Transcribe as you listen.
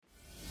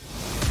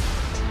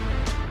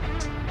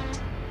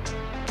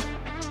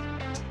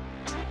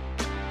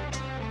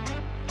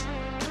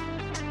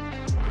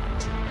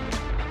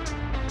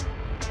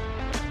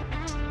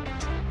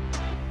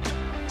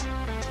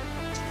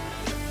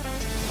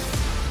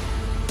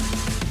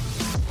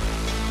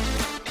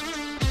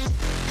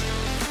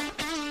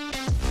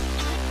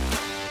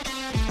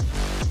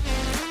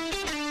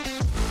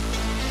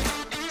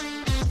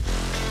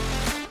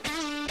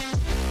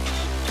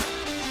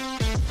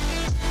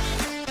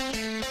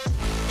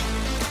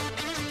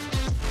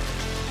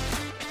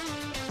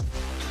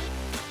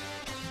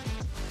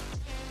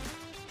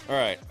All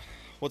right.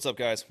 What's up,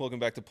 guys? Welcome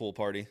back to Pool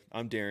Party.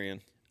 I'm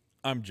Darian,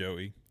 I'm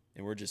Joey.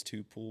 and we're just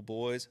two pool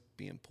boys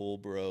being pool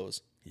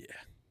bros. Yeah.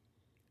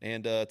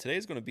 And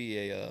today's going to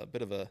be a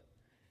bit of a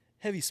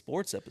heavy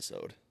sports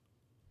episode.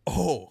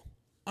 Oh,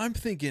 I'm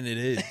thinking it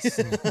is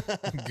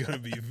gonna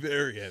be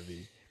very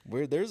heavy.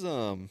 Where there's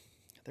a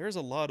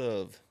lot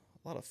of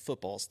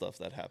football stuff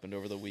that happened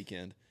over the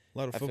weekend. A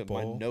lot of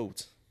football. My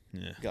notes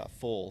Yeah. got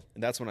full,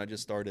 and that's when I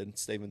just started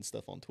saving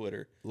stuff on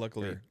Twitter.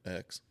 Luckily, Or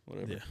X,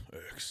 whatever. yeah.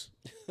 X.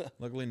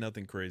 Luckily,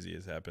 nothing crazy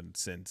has happened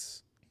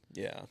since.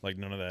 Yeah. Like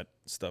none of that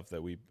stuff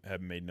that we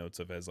haven't made notes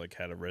of has like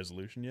had a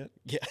resolution yet.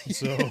 Yeah.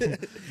 So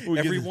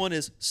Everyone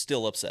is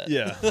still upset.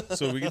 Yeah.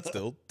 So we can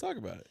still talk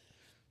about it.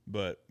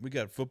 But we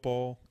got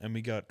football and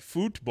we got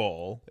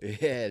football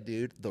Yeah,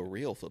 dude. The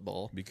real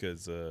football.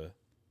 because the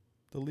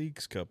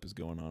Leagues Cup is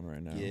going on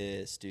right now.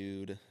 Yes,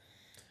 dude.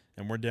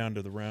 And we're down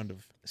to the round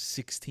of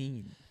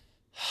 16.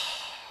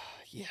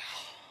 Yeah.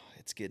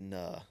 It's getting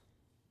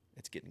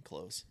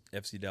close.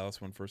 FC Dallas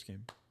won first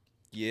game.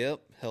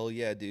 Yep. Hell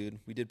yeah, dude.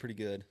 We did pretty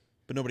good.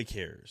 But nobody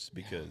cares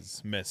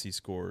because Messi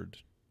scored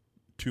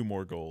 2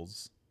 more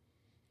goals.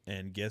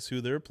 And guess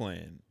who they're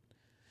playing?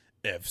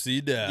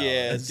 FC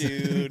Dallas. Yeah,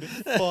 dude.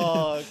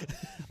 Fuck.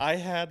 I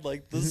had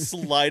like the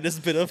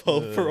slightest bit of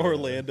hope for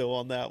Orlando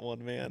on that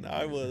one, man.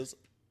 I was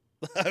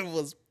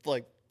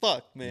like,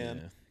 fuck, man.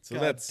 Yeah. So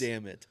God that's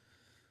damn it.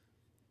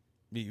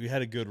 we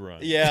had a good run.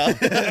 Yeah.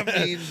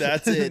 I mean,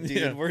 that's it, dude.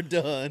 Yeah. We're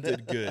done.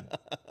 Did good.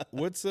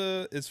 What's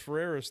is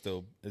Ferreira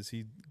still? Is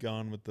he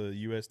gone with the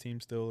US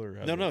team still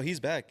or No, he's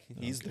back.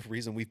 He's the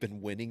reason we've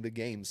been winning the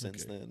game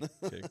since then.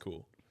 Okay,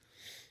 cool.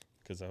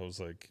 Because I was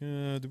like,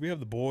 do we have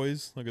the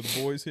boys? Like, are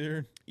the boys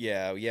here?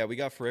 Yeah, we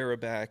got Ferreira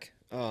back.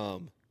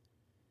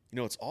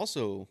 What's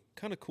also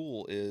kind of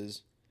cool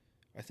is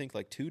I think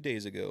like 2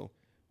 days ago,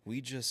 we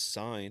just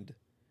signed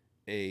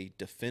a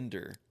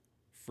defender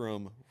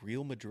from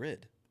Real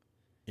Madrid.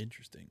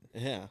 Interesting.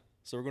 Yeah.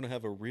 So we're going to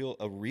have a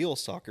real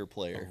soccer A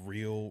player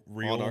real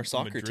on our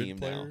soccer Madrid team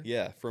player? now.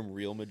 Yeah, from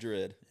Real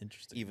Madrid.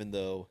 Interesting. Even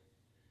though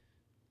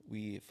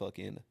we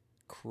fucking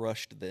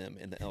crushed them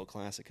in the El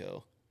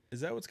Clasico.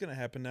 Is that what's going to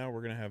happen now?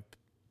 We're going to have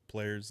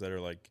players that are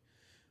like,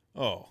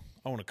 oh,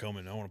 I want to come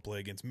in. I want to play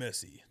against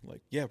Messi.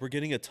 Like, Yeah, we're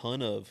getting a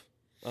ton of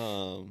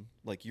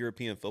like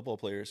European football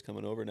players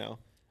coming over now.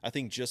 I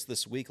think just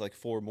this week, like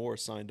 4 more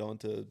signed on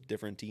to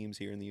different teams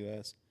here in the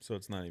U.S. so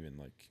it's not even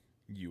like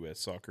U.S.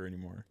 soccer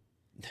anymore.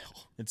 No.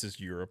 It's just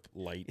Europe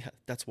light. Yeah,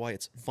 that's why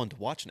it's fun to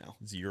watch now.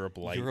 It's Europe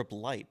light. Europe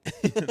Light.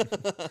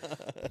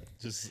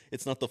 Just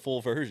It's not the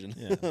full version,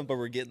 Yeah. but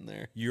we're getting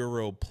there.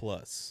 Euro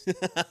plus.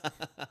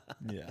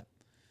 Yeah.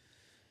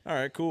 All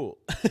right, cool.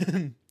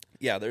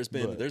 Yeah, there's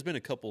But- been a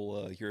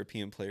couple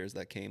European players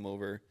that came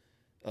over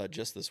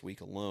just this week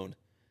alone.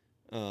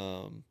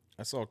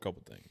 I saw a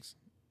couple things.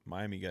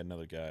 Miami got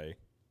another guy.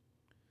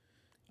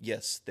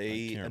 Yes,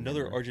 can't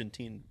another remember.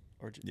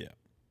 Yeah. Yeah.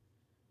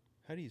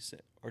 How do you say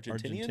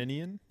Argentinian?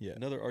 Argentinian? Yeah.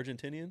 Another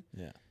Argentinian.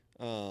 Yeah.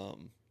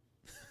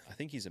 I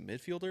think he's a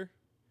midfielder.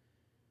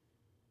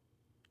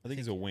 I think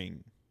he's a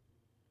wing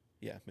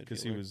Yeah, midfielder.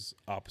 because he was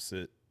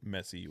opposite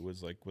Messi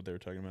was like what they were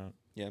talking about.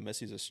 Yeah,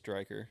 Messi's a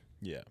striker.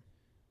 Yeah.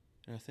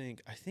 And I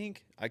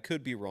think I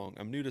could be wrong.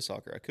 I'm new to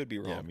soccer. I could be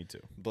wrong. Yeah, me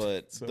too.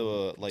 But So,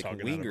 the like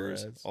talking out of our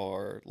wingers ass.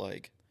 are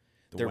like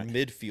The they're wang-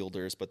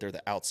 midfielders, but they're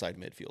the outside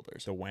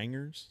midfielders. The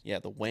Wangers? Yeah,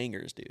 the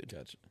wangers, dude,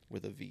 Gotcha.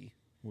 with a V.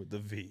 With the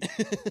V.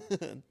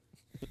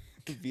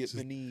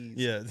 Vietnamese.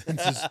 Yeah,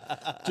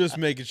 just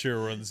making sure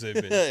we're on the same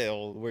page.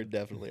 Well, we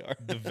definitely are.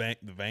 The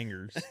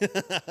Vangers.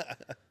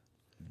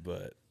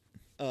 But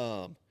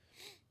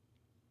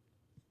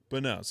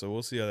no, so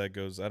we'll see how that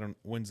goes.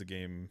 When's the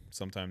game?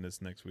 Sometime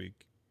this next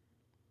week.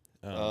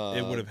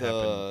 It would have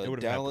happened. It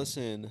would have Dallas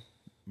happened.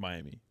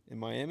 Miami. in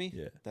Miami.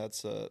 Yeah.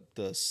 That's the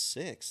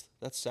 6th.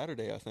 That's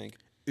Saturday, I think.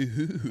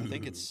 Ooh. I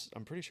think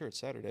I'm pretty sure it's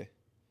Saturday.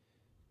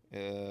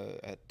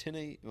 At 10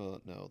 a.m.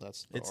 Well, no,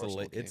 that's the Arsenal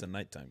It's a game.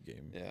 nighttime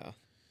game. Yeah.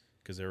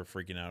 Because they were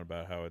freaking out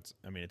about how it's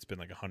been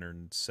like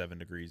 107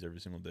 degrees every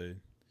single day.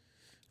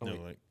 Oh, They're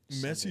wait, like,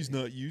 Sunday. Messi's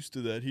not used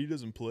to that. He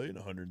doesn't play in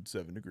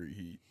 107 degree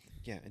heat.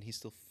 Yeah, and he's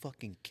still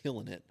fucking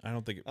killing it. I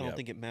don't think it I don't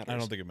think it matters. I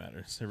don't think it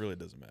matters. It really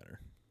doesn't matter.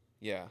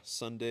 Yeah,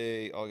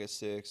 Sunday,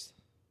 August 6th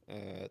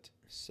at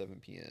 7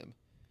 p.m.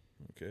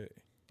 Okay.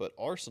 But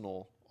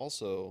Arsenal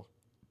also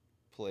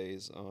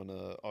plays on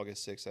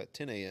August 6th at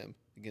 10 a.m.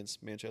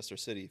 against Manchester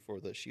City for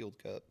the Shield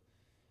Cup.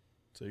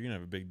 So you're gonna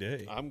have a big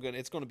day.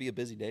 It's gonna be a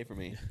busy day for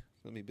me.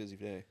 It's gonna be a busy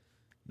day.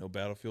 No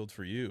battlefield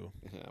for you.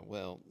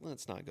 Well,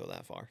 let's not go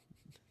that far.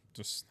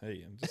 Just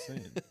hey, I'm just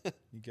saying.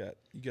 you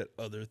got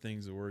other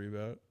things to worry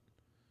about.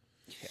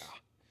 Yeah.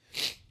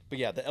 But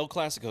yeah, the El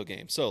Clasico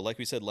game. So, like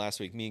we said last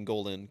week, me and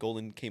Golden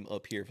came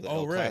up here for the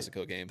El right.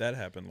 Clasico game. That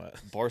happened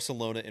last.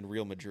 Barcelona and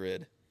Real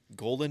Madrid.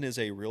 Golden is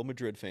a Real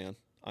Madrid fan.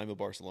 I'm a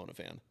Barcelona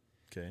fan.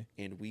 Okay.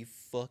 And we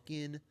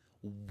fucking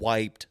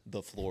wiped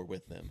the floor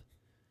with them.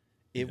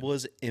 It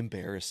was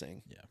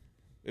embarrassing. Yeah.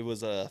 It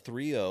was a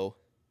 3-0.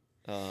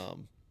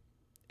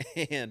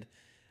 And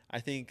I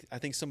think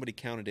somebody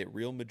counted it.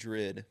 Real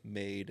Madrid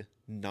made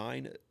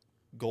 9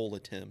 goal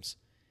attempts,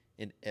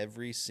 and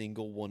every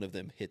single one of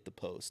them hit the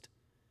post.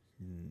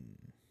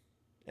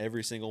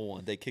 Every single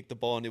one. They kicked the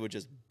ball and it would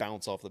just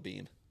bounce off the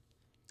beam.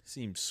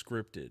 Seems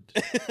scripted.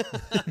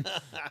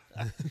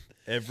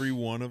 Every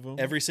one of them?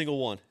 Every single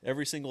one.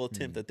 Every single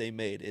attempt that they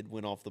made, it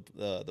went off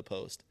the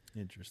post.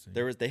 Interesting.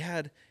 They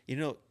had,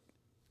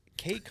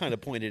 Kate kind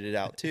of pointed it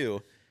out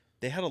too.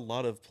 They had a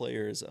lot of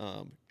players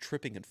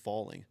tripping and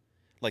falling.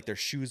 Like their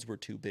shoes were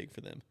too big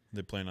for them.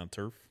 They're playing on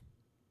turf?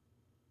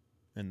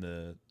 In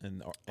the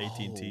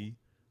AT&T?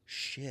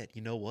 Shit,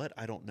 you know what?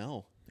 I don't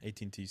know.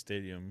 AT&T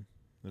Stadium.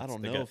 I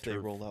don't know if they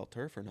rolled out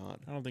turf or not.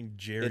 I don't think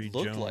Jerry It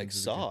looked Jones like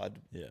sod.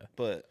 Yeah.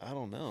 But I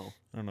don't know.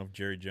 I don't know if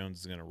Jerry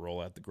Jones is going to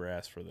roll out the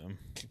grass for them.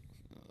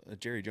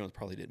 Jerry Jones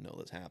probably didn't know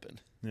this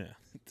happened. Yeah.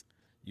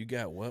 You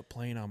got what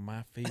playing on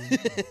my field?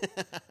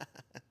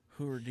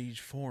 Who are these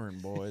foreign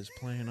boys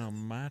playing on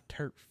my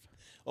turf?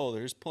 Oh,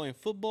 they're just playing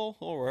football?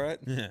 All right.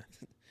 Yeah.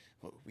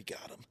 Oh, we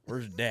got him.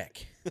 Where's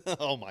Dak?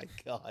 Oh, my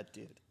God,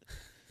 dude.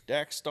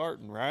 Dak's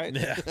starting, right?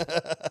 Yeah.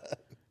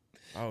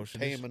 Oh, so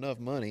pay him enough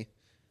money.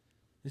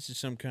 This is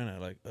some kind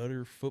of like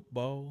utter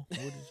football. What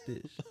is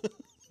this?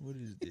 What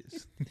is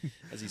this?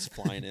 As he's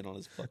flying in on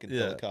his fucking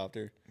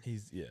helicopter. God,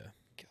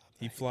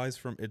 he flies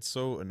from. It's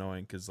so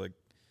annoying because like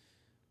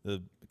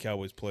the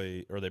Cowboys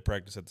play or they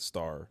practice at the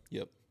Star.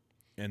 Yep.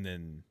 And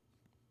then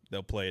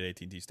they'll play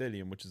at AT&T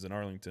Stadium, which is in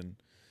Arlington.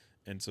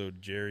 And so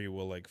Jerry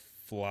will like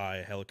fly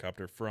a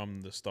helicopter from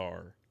the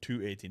Star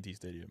to AT&T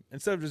Stadium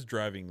instead of just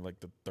driving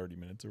like the 30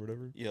 minutes or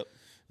whatever. Yep.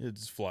 He'll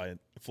just fly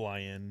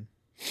in,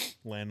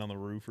 land on the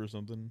roof or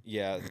something.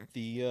 Yeah.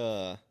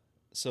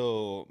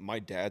 So my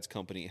dad's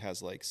company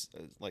has like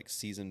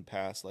season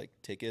pass like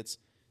tickets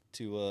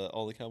to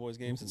all the Cowboys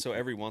games, and so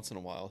every once in a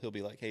while he'll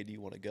be like, "Hey, do you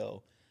want to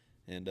go?"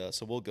 And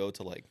so we'll go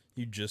to like.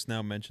 You just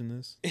now mentioned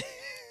this.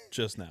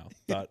 Just now,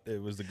 thought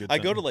it was the good. I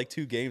go to like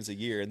 2 games a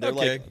year, and they're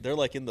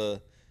like in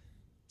the.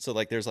 So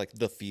like there's like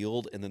the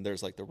field, and then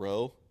there's like the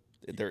row.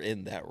 They're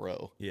in that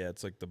row. Yeah,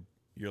 it's like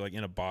you're like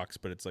in a box,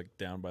 but it's like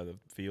down by the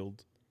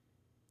field.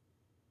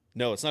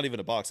 No, it's not even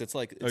a box. It's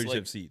like you just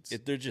have seats.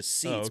 They're just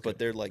seats, but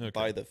they're like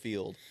by the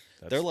field.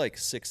 They're like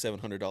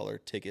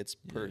 $600-700 tickets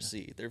per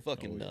seat. They're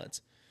fucking nuts.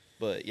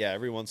 But yeah,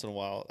 every once in a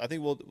while, I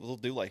think we'll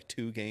do like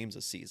 2 games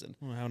a season.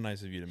 Well, how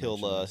nice of you to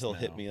mention he'll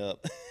hit me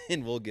up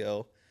and we'll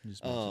go.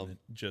 Just mentioned it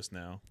just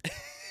now.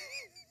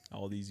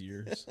 All these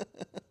years.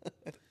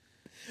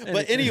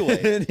 But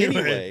anyway,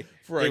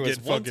 there was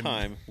one fucking...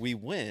 time we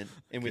went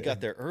and we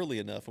got there early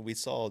enough and we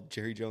saw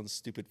Jerry Jones'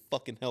 stupid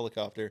fucking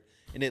helicopter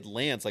and it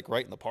lands like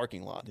right in the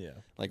parking lot. Yeah.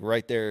 Like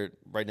right there,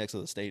 right next to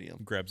the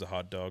stadium. Grabs a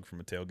hot dog from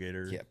a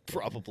tailgater. Yeah,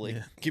 probably.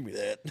 Yeah. Give me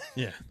that.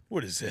 Yeah.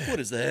 What is that? What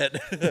is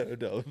that?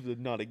 No,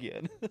 not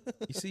again.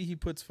 You see, he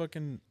puts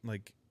fucking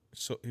like,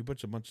 so he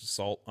puts a bunch of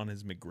salt on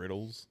his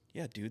McGriddles.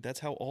 Yeah, dude,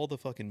 that's how all the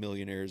fucking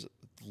millionaires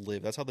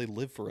live. That's how they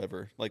live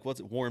forever. Like, what's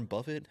it, Warren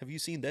Buffett? Have you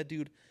seen that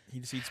dude? He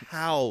just eats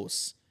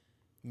house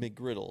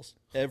McGriddles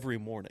every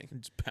morning. He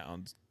just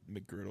pounds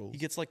McGriddles. He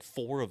gets like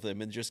 4 of them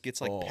and just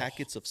gets like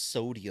packets of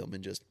sodium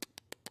and just.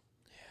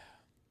 Yeah,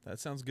 that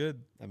sounds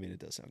good. I mean, it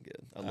does sound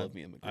good. I love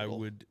me a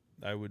McGriddle.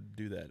 I would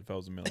do that if I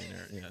was a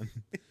millionaire. Yeah,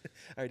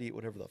 I'd eat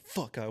whatever the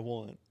fuck I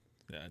want.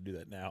 Yeah, I'd do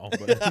that now.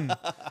 But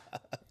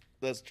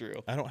that's true.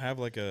 I don't have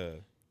like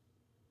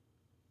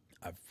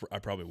I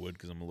probably would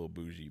because I'm a little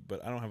bougie,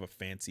 but I don't have a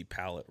fancy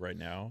palate right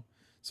now.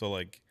 So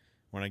like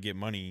when I get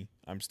money,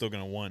 I'm still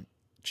gonna want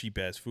cheap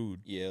ass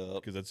food. Yeah,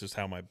 because that's just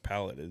how my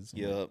palate is.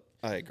 Yep,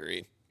 I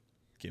agree.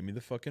 Give me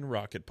the fucking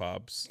Rocket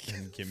Pops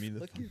and give me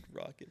the fucking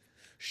Rocket,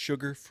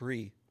 sugar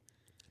free.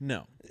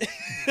 No,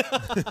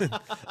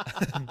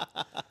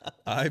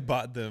 I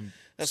bought them.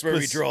 That's where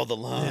we draw the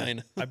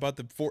line. Yeah, I bought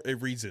them for a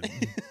reason.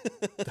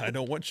 I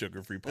don't want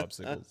sugar free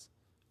popsicles.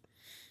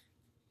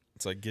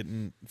 It's like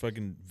getting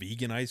fucking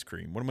vegan ice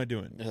cream. What am I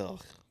doing? Oh,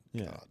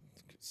 yeah. God.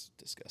 It's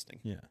disgusting.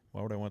 Yeah.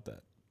 Why would I want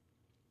that?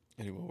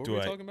 Anyway, what were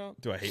we talking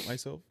about? Do I hate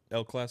myself?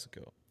 El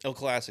Clasico. El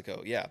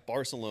Clasico. Yeah.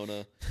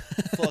 Barcelona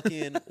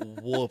fucking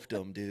whooped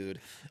them,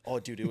 dude. Oh,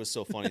 dude, it was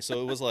so funny.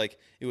 So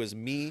it was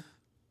me,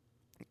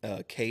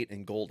 Kate,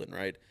 and Golden,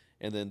 right?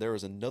 And then there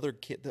was another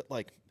kid that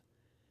like,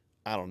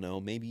 I don't know,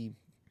 maybe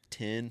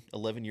 10,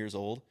 11 years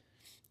old.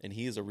 And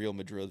he is a Real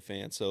Madrid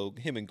fan. So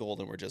him and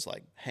Golden were just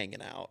like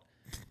hanging out.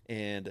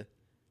 And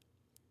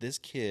this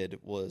kid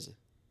was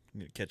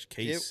I'm gonna catch a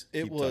case.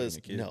 It was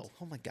no.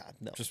 Oh my God,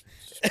 no. Just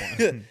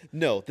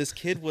no. This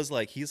kid was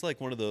like he's like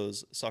one of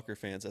those soccer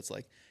fans that's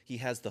like he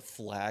has the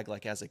flag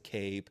like as a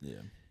cape.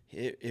 Yeah.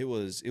 It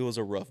was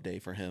a rough day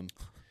for him.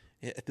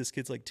 This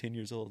kid's like 10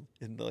 years old,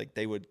 and like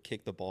they would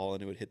kick the ball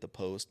and it would hit the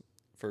post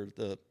for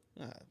the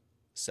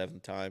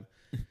 7th time.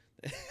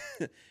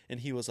 And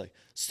he was like,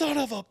 "Son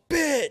of a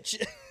bitch!"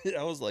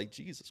 I was like,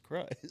 "Jesus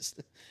Christ,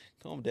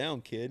 calm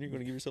down, kid. You're going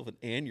to give yourself an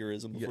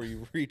aneurysm before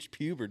you reach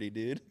puberty,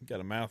 dude."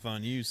 Got a mouth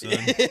on you, son.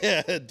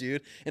 Yeah,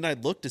 dude. And I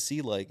looked to see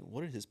like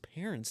what are his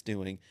parents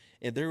doing,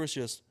 and there was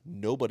just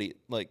nobody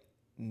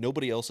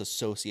else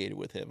associated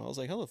with him. I was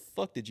like, "How the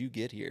fuck did you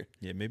get here?"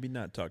 Yeah, maybe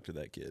not talk to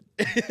that kid.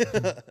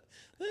 That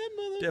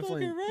motherfucker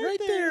Definitely right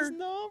there is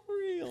not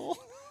real.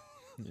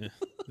 Yeah,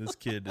 this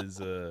kid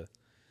is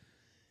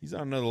he's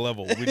on another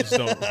level. We just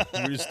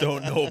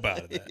don't know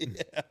about it.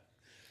 Yeah.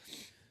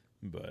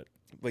 But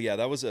yeah,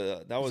 that was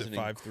an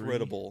 5-3?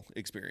 incredible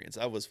experience.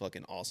 That was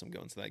fucking awesome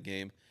going to that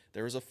game.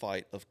 There was a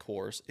fight, of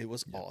course. It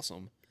was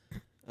awesome.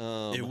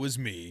 It was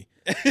me.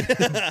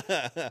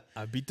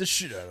 I beat the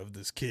shit out of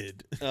this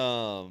kid.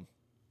 But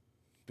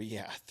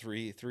yeah,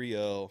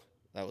 3-0.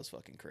 That was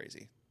fucking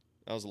crazy.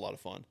 That was a lot of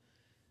fun.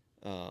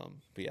 But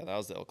yeah, that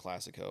was the El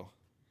Clasico.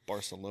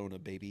 Barcelona,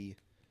 baby.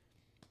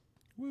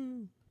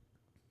 Woo.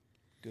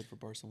 Good for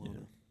Barcelona.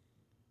 Yeah.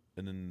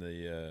 And then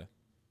the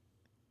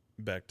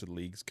back to the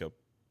Leagues Cup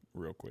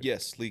real quick.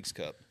 Yes, Leagues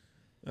Cup.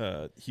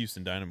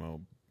 Houston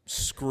Dynamo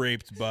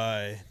scraped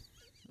by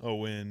a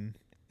win.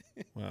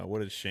 Wow,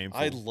 what a shameful.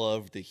 I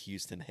love the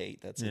Houston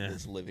hate that's in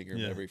this living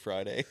room every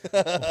Friday.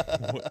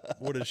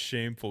 what a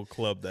shameful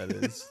club that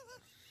is.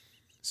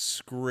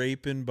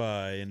 Scraping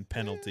by in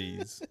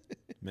penalties.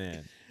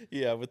 Man.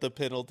 Yeah, with the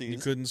penalties. You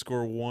couldn't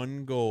score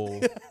one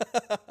goal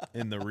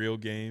in the real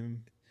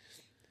game.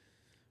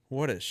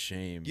 What a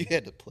shame. You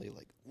had to play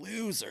like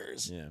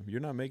losers. Yeah,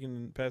 you're not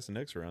making it past the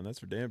next round. That's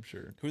for damn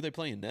sure. Who are they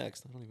playing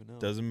next? I don't even know.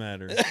 Doesn't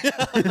matter.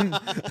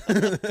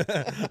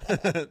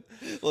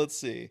 Let's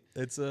see.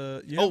 It's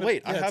I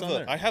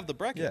have the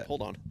bracket. Yeah.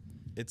 Hold on.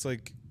 It's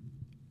like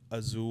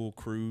Azul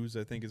Cruz,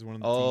 I think, is one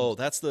of the Oh,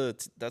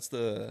 teams. that's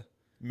the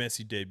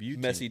Messi debut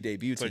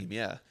debut It's like- team.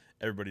 Yeah.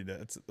 Everybody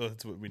does.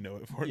 That's what we know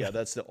it for. Yeah,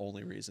 that's the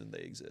only reason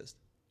they exist.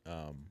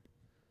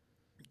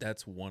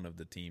 That's one of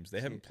the teams. They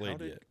haven't played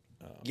yet.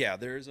 Yeah,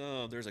 there's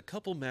a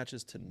couple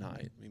matches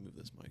tonight. Let me move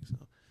this mic. So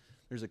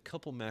there's a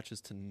couple matches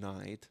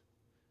tonight.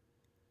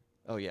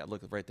 Oh yeah,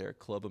 look right there.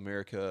 Club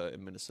America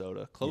in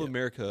Minnesota. Club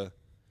America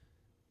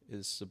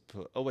is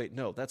oh wait,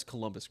 no, that's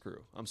Columbus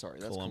Crew. I'm sorry,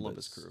 that's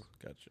Columbus Crew.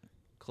 Gotcha.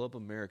 Club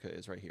America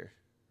is right here,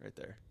 right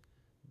there.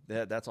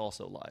 That's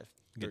also live.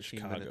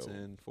 13 minutes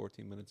in,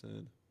 14 minutes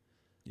in.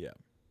 Yeah.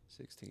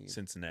 16.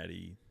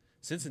 Cincinnati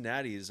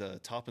is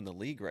top in the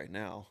league right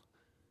now.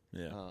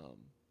 Yeah.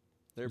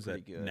 They're Is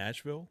pretty that good.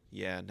 Nashville?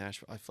 Yeah,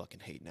 Nashville. I fucking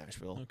hate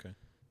Nashville. Okay.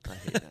 I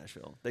hate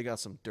Nashville. They got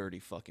some dirty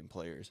fucking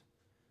players.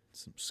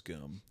 Some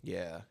scum.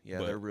 Yeah,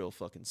 But they're real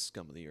fucking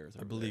scum of the earth.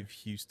 I believe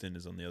Houston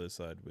is on the other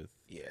side with.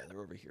 Yeah,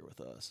 they're over here with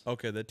us.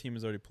 Okay, that team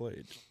has already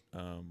played.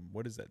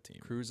 What is that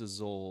team? Cruz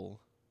Azul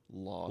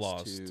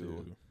lost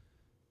to.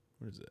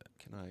 What is that?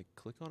 Can I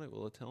click on it?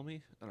 Will it tell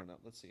me? I don't know.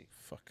 Let's see.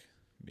 Fuck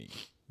me.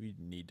 We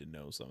need to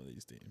know some of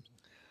these teams.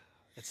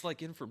 It's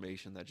like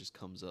information that just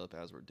comes up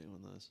as we're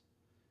doing this.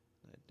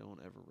 I don't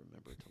ever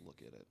remember to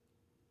look at it.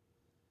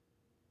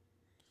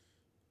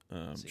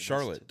 See,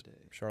 Charlotte.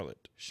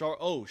 Charlotte.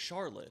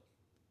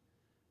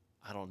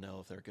 I don't know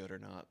if they're good or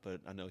not,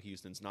 but I know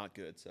Houston's not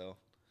good, so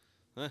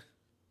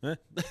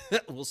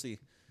we'll see.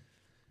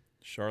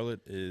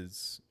 Charlotte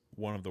is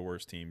one of the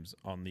worst teams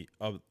on the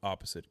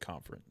opposite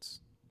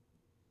conference.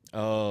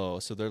 Oh,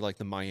 so they're like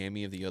the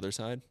Miami of the other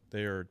side?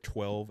 They are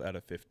 12 out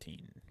of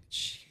 15.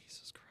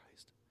 Jesus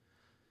Christ.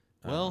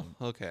 Well,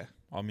 okay.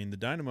 I mean, the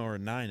Dynamo are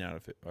 9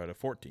 out of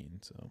 14,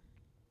 so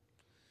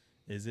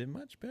is it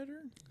much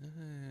better?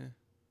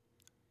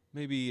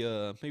 Maybe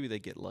they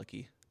get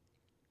lucky.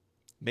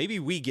 Maybe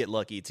we get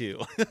lucky too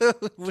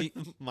with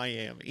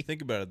Miami.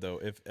 Think about it though.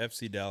 If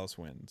FC Dallas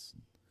wins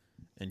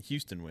and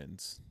Houston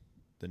wins,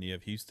 then you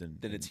have Houston.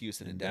 Then it's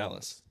Houston and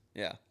Dallas.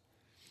 Yeah.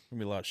 Gonna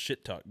be a lot of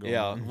shit talk going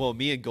Yeah. on. Well,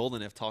 me and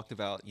Golden have talked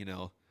about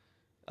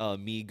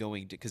me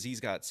going to because he's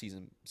got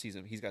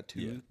he's got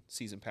two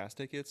season pass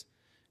tickets,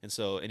 and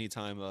so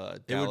anytime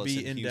Dallas it would be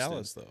and in Houston,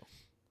 Dallas though,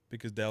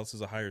 because Dallas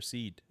is a higher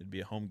seed. It'd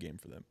be a home game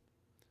for them.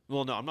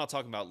 Well, no, I'm not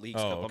talking about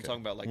Leagues Cup. Okay. I'm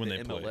talking about like when the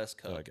they MLS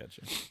play. Cup. Oh, I got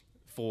you.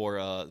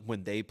 For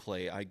when they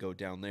play, I go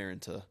down there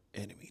into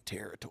enemy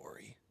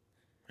territory.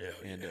 Yeah,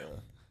 and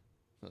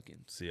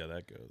fucking see how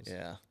that goes.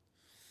 Yeah,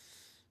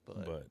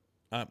 but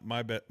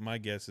my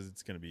guess is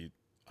it's gonna be.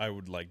 I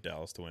would like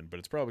Dallas to win, but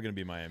it's probably gonna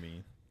be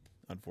Miami.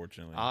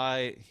 Unfortunately,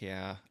 I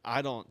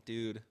don't,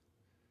 dude.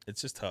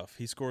 It's just tough.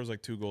 He scores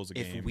like 2 goals a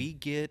game. If we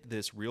get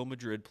this Real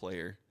Madrid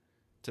player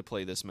to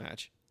play this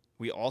match,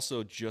 we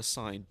also just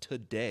signed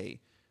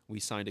today. We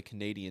signed a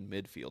Canadian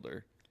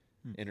midfielder.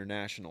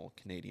 International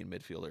Canadian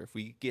midfielder. If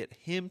we get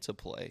him to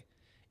play,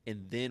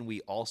 and then we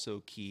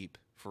also keep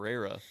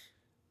Ferreira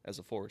as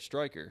a forward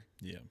striker,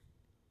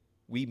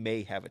 we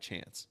may have a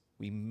chance.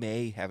 You're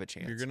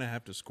going to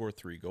have to score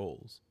 3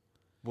 goals.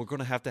 We're going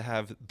to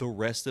have the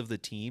rest of the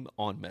team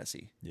on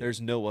Messi. Yeah. There's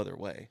no other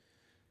way.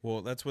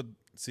 Well, that's what,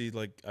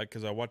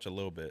 because I watch a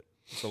little bit.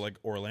 So, like,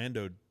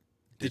 Orlando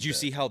Did you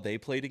see how they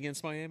played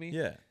against Miami?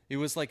 Yeah. It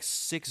was like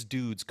 6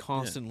 dudes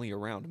constantly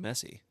around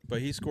Messi.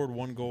 But he scored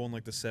 1 goal in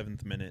like the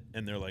 7th minute,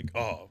 and they're like,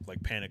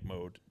 like panic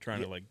mode,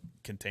 trying to like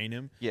contain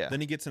him. Yeah.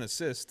 Then he gets an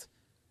assist,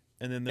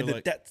 and then they're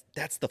like,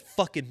 that's the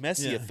fucking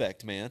Messi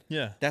effect, man.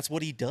 Yeah. That's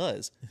what he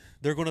does.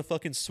 They're going to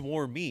fucking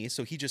swarm me,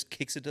 so he just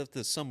kicks it up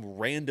to some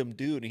random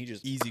dude, and he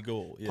just easy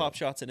goal. Yeah. Pop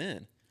shots it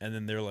in. And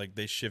then they're like,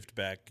 they shift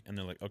back, and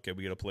they're like, okay,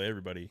 we got to play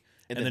everybody.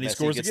 And then he Messi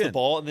scores gets again. the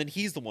ball, and then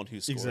he's the one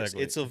who scores.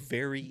 Exactly. It's a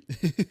very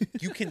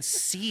you can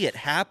see it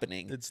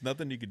happening. It's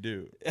nothing you could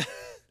do.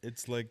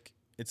 It's like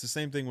it's the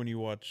same thing when you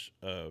watch.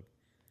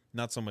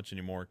 Not so much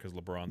anymore because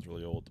LeBron's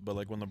really old. But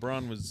like when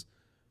LeBron was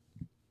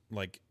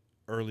like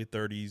early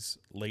 30s,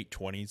 late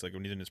 20s, like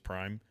when he's in his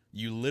prime,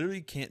 you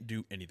literally can't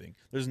do anything.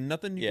 There's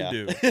nothing you can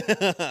do.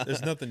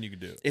 There's nothing you can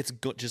do.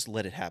 Just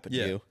let it happen to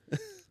you.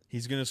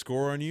 He's gonna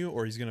score on you,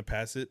 or he's gonna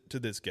pass it to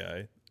this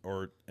guy,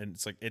 and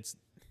it's like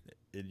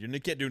you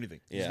can't do anything.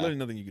 There's literally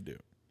nothing you can do.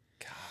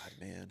 God,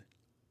 man.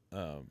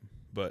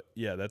 But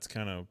yeah, that's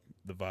kind of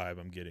the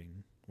vibe I'm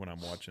getting when I'm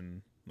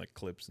watching like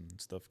clips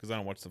and stuff because I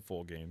don't watch the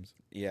full games.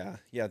 Yeah.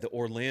 The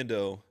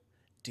Orlando,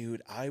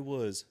 dude.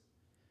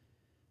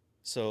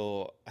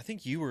 So I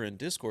think you were in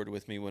Discord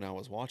with me when I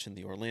was watching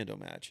the Orlando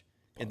match,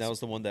 and that was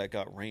the one that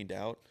got rained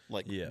out,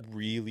 like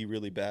really,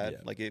 really bad. Yeah.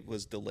 Like it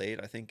was delayed.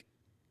 I think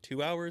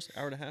 2 hours,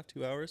 hour and a half,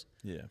 2 hours.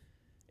 Yeah.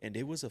 And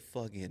it was a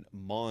fucking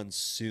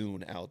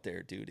monsoon out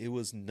there, dude. It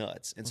was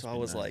nuts. And so I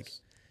was like,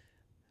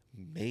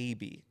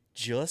 maybe,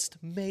 just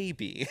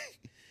maybe,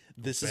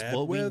 this is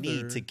what we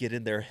need to get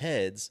in their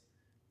heads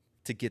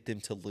to get them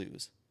to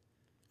lose.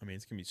 I mean,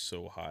 it's going to be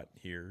so hot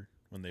here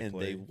when they play.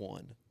 And they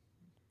won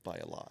by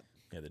a lot.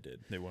 Yeah, they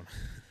did. They won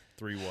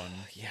 3-1.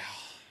 Yeah.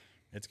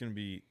 It's going to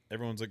be,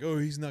 everyone's like, oh,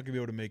 he's not going to be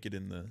able to make it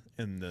in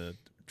the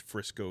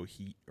Frisco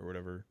heat or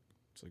whatever.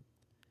 It's like,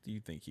 do you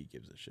think he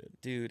gives a shit?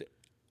 Dude,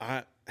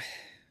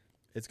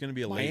 it's going to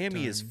be a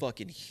Miami is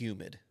fucking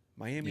humid.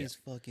 Miami is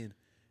fucking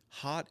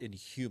hot and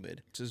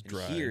humid. It's just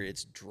dry. Here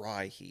it's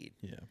dry heat.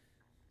 Yeah.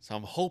 So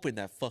I'm hoping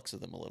that fucks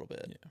with them a little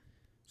bit. Yeah.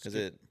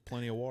 Because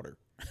plenty of water.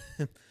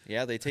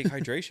 Yeah, they take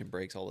hydration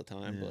breaks all the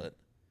time, but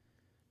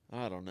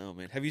I don't know,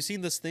 man. Have you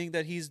seen this thing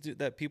that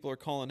that people are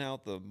calling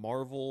out the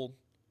Marvel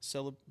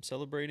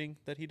celebrating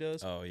that he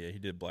does? Oh yeah, he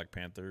did Black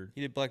Panther.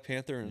 He did Black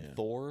Panther and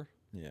Thor.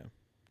 Yeah.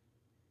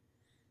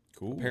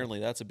 Cool. Apparently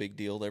that's a big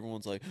deal.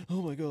 Everyone's like,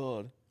 "Oh my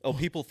god." Oh,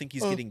 people think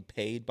he's getting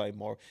paid by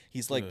Marvel.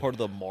 He's like part of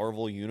the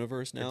Marvel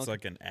universe now. It's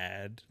like an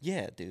ad.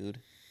 Yeah,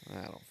 dude.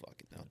 I don't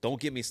fucking know. Don't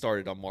get me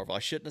started on Marvel. I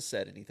shouldn't have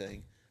said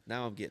anything.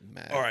 Now I'm getting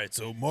mad. All right,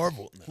 so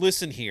Marvel. No.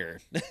 Listen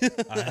here.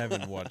 I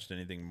haven't watched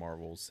anything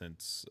Marvel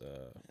since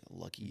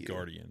Lucky you.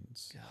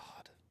 Guardians.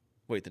 God.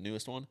 Wait, the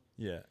newest one?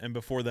 Yeah, and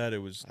before that it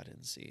was I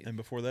didn't see it. And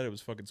before that it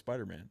was fucking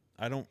Spider-Man.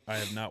 I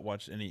have not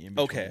watched any in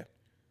between. Okay.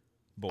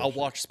 Bullshit. I'll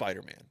watch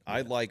Spider-Man. Yeah.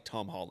 I like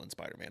Tom Holland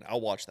Spider-Man. I'll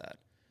watch that.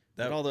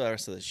 And all the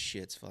rest of this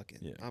shit's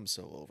fucking I'm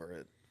so over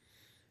it.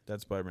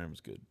 That Spider-Man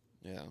was good.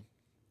 Yeah.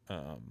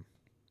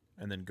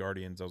 And then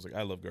Guardians, I was like,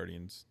 I love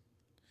Guardians.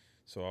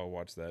 So I'll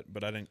watch that.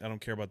 But I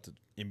don't care about the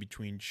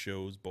in-between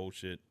shows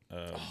bullshit.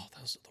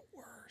 Those are the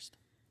worst.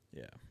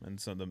 Yeah.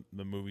 And some of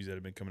the movies that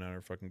have been coming out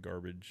are fucking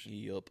garbage.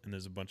 Yep. And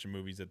there's a bunch of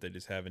movies that they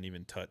just haven't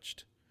even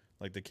touched.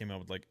 Like they came out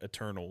with like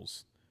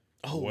Eternals.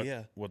 Oh,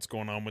 yeah. What's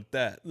going on with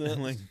that?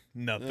 Like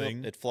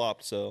nothing. It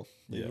flopped, so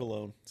leave it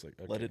alone. It's like,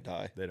 okay, let it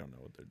die. They don't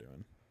know what they're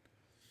doing.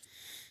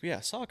 Yeah,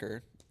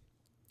 soccer.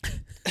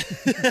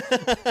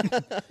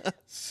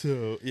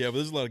 So yeah, but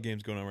there's a lot of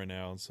games going on right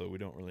now, so we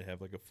don't really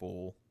have like a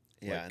full.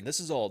 Yeah, and this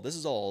is all.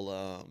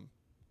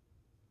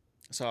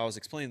 So I was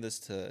explaining this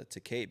to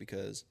Kate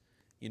because,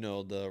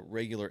 the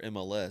regular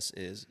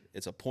MLS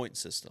it's a point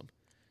system.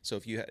 So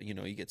if you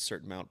you get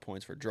certain amount of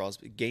points for draws,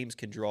 games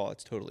can draw.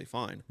 It's totally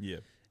fine. Yeah.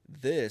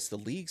 The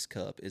Leagues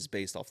Cup is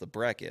based off the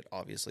bracket,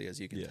 obviously,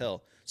 as you can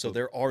tell. So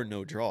there are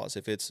no draws.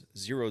 If it's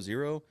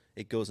 0-0,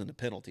 it goes into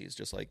penalties,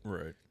 just like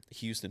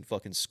Houston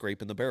fucking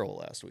scraping the barrel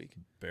last week.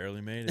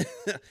 Barely made it.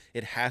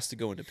 It has to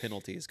go into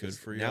penalties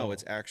because now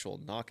it's actual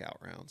knockout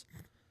rounds.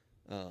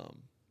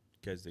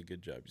 Guys did a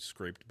good job. You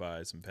scraped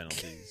by some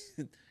penalties.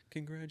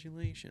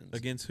 Congratulations.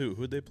 Against who?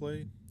 Who'd they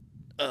play?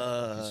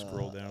 You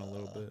scroll down a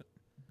little bit.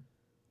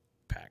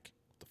 Pack.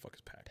 What the fuck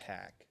is Pack?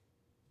 Pack.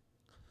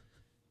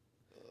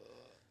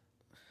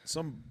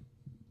 Some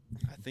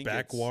I think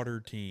backwater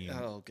team.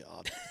 Oh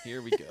god,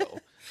 here we go.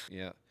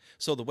 Yeah.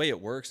 So the way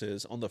it works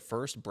is on the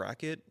first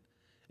bracket,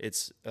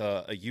 it's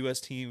a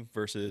U.S. team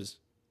versus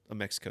a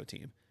Mexico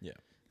team. Yeah,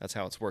 that's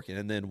how it's working.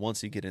 And then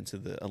once you get into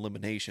the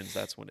eliminations,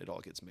 that's when it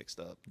all gets mixed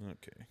up.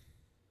 Okay.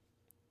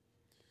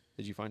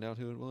 Did you find out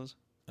who it was?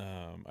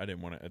 I didn't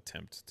want to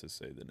attempt to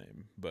say the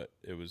name, but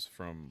it was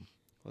from.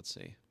 Let's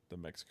see. The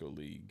Mexico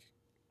League,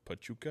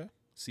 Pachuca,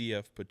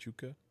 CF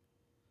Pachuca.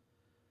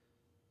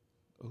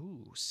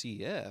 Ooh,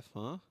 CF,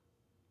 huh?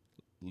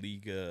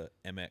 Liga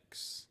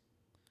MX.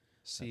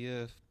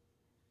 CF.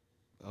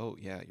 Oh,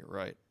 yeah, you're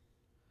right.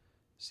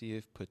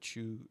 CF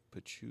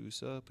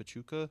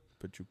Pachuca?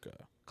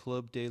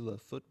 Club de la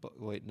Football.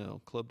 Wait,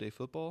 no. Club de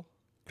Football?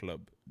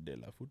 Club de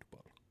la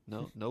Football.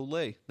 No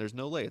lay. There's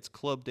no lay. It's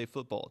Club de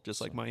Football, just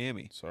like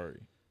Miami.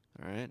 Sorry.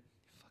 All right.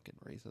 Fucking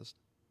racist.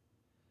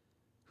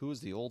 Who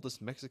is the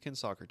oldest Mexican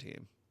soccer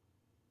team?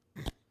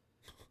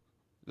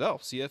 Oh,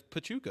 CF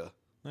Pachuca.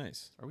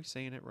 Nice. Are we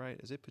saying it right?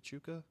 Is it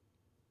Pachuca?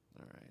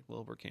 All right.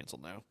 Well, we're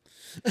canceled now.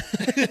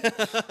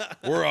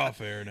 We're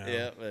off air now.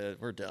 Yeah,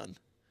 we're done.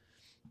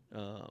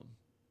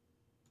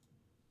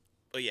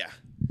 But yeah,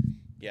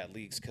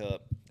 Leagues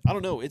Cup. I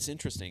don't know. It's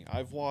interesting.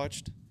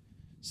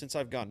 Since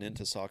I've gotten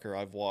into soccer,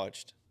 I've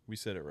watched. We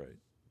said it right.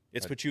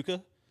 It's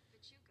Pachuca?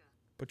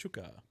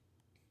 Pachuca.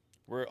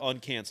 We're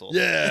uncanceled.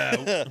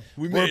 Yeah,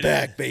 We're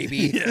back,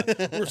 baby. Yeah,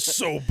 we're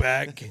so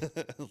back.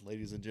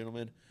 Ladies and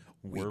gentlemen,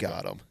 we We're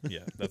got back. them. Yeah,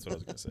 that's what I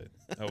was gonna say.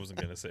 I wasn't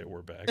gonna say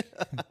we're back.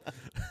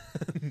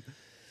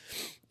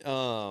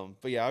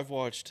 But yeah, I've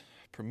watched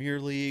Premier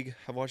League.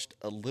 I've watched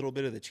a little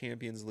bit of the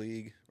Champions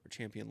League or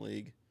Champion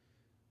League.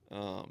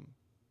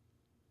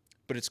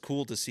 But it's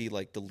cool to see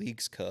like the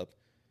Leagues Cup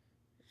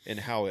and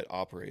how it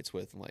operates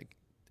with like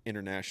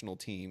international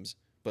teams,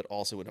 but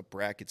also in a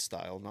bracket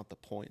style, not the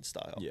point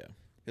style. Yeah,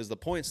 Because the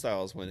point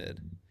style is when it,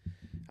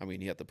 I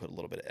mean, you have to put a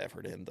little bit of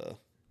effort in the,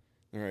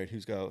 all right,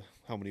 who's got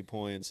how many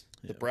points?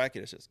 The Yeah.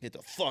 bracket is just, get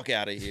the fuck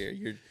out of here.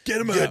 You're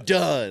You're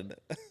done.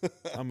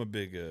 I'm a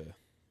big,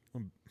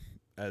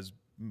 as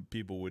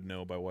people would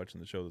know by watching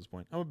the show at this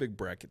point, I'm a big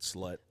bracket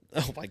slut.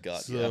 Oh my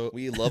God. So- Yeah.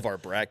 We love our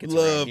brackets.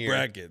 Love around here.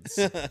 brackets.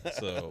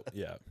 So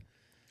yeah,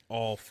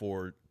 all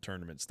for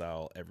tournament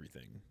style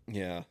everything,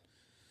 Yeah.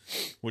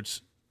 which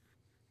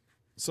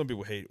some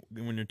people hate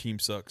when your team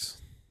sucks.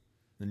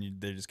 Then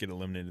they just get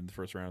eliminated in the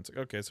first round. It's like,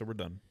 okay, so we're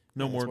done.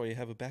 No That's more. why you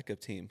have a backup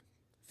team.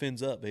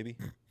 Fins up, baby.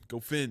 Go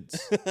Fins.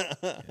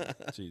 Yeah,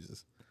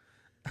 Jesus.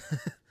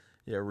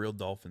 Yeah, real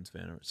Dolphins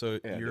fan. So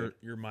Yeah,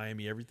 you're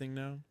Miami everything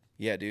now.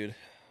 Yeah, dude.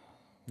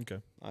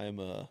 Okay. I'm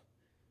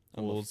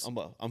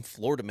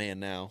Florida man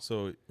now.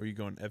 So are you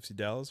going FC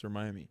Dallas or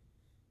Miami?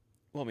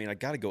 Well, I mean, I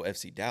got to go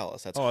FC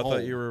Dallas. That's I home.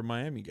 thought you were a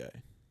Miami guy.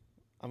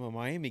 I'm a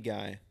Miami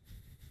guy.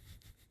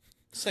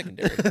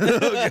 Secondary.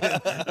 Okay.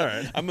 All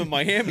right. I'm a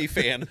Miami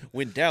fan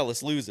when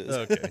Dallas loses.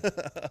 Okay.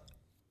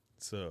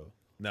 So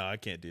no, I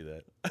can't do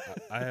that.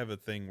 I have a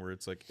thing where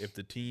it's like if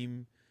the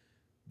team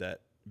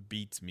that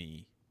beats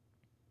me,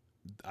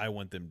 I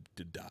want them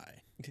to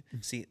die.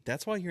 See,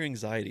 that's why your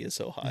anxiety is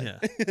so high.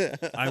 Yeah.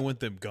 I want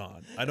them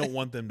gone. I don't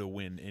want them to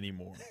win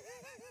anymore.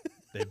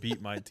 They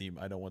beat my team.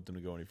 I don't want them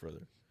to go any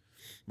further.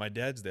 My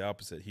dad's the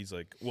opposite. He's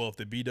like, well, if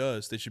they beat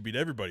us, they should beat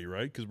everybody,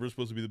 right? Because we're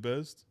supposed to be the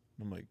best.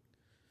 I'm like,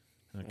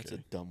 okay. That's a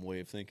dumb way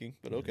of thinking,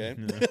 but okay.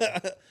 Yeah.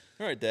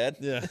 All right, Dad.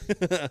 Yeah.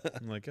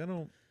 I'm like, I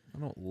don't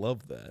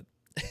love that.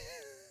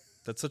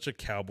 That's such a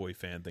cowboy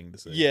fan thing to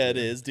say. Yeah, it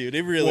is, dude.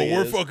 It really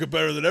Well, is. we're fucking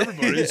better than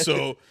everybody,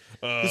 so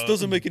This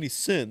doesn't make any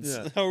sense.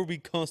 Yeah. How are we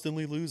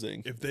constantly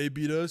losing? if they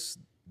beat us,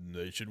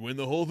 they should win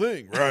the whole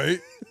thing, right?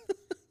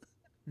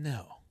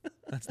 No.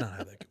 That's not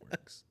how that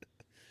works.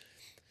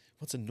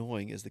 What's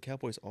annoying is the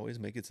Cowboys always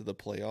make it to the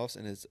playoffs,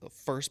 and it's a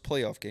first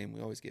playoff game.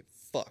 We always get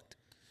fucked.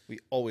 We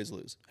always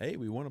lose. Hey,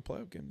 we won a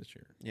playoff game this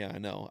year. Yeah, I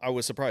know. I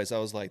was surprised. I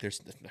was like,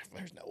 "There's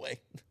no way."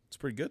 It's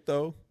pretty good,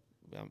 though.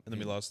 And And then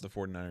we lost to the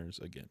 49ers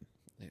again.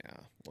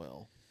 Yeah,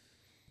 well,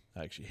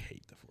 I actually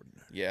hate the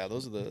 49ers. yeah.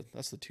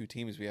 That's the two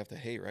teams we have to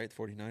hate, right? The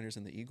 49ers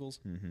and the Eagles.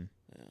 Mm-hmm.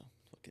 Yeah,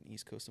 fucking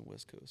East Coast and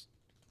West Coast.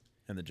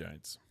 And the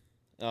Giants.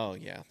 Oh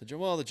yeah,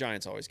 the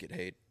Giants always get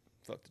hate.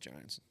 Fuck the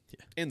Giants.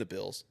 Yeah. And the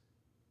Bills.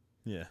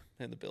 Yeah.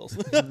 And the Bills.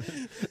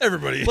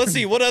 Everybody. Let's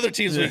see what other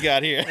teams we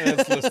got here.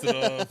 Let's list it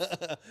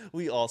off.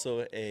 We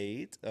also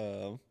ate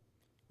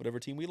whatever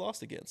team we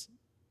lost against.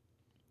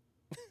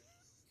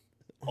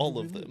 All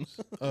of them.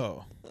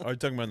 Oh. Are you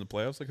talking about in the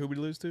playoffs? Like who we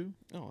lose to?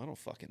 No, I don't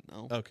fucking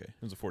know. Okay.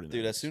 It was a 49ers.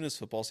 Dude, as soon as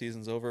football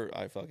season's over,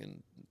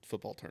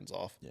 football turns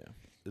off. Yeah.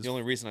 The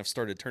only reason I've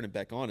started turning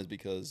back on is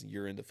because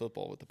you're into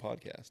football with the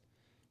podcast.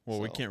 Well,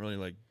 we So- can't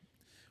really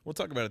we'll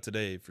talk about it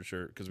today for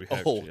sure because we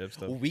have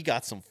stuff. Well, we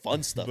got some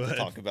fun stuff to But-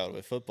 talk about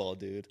with football,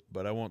 dude.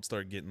 But I won't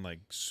start getting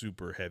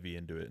super heavy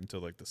into it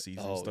until the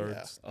season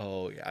starts. Yeah.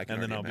 Oh yeah, I can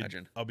And then already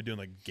imagine. I'll be doing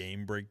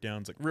game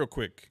breakdowns real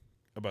quick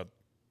about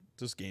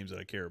just games that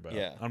I care about.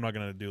 Yeah. I'm not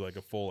gonna do a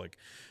full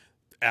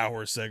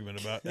hour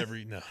segment about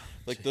every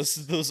Like those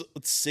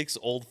 6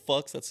 old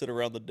fucks that sit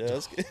around the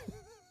desk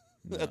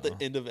at the No.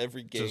 end of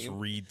every game. Just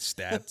read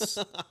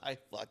stats. I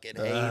fucking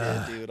hate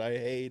it, dude. I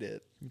hate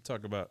it. You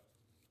talk about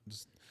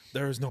just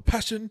there is no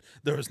passion,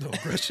 there is no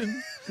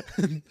aggression.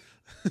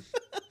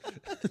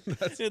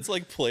 It's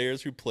like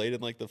players who played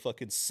in the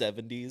fucking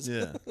 70s.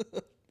 Yeah.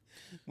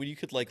 When you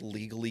could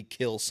legally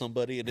kill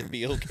somebody and it'd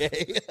be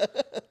okay.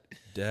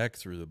 Dak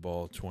threw the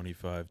ball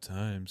 25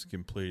 times,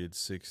 completed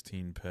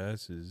 16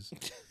 passes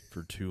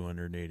for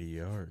 280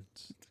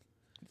 yards.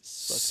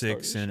 Sucks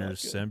 6 starting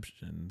shotgun.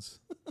 interceptions.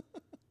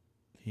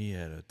 He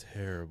had a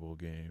terrible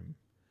game.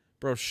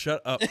 Bro,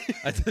 shut up.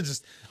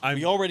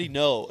 We already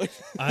know.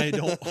 I'm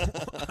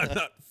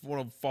not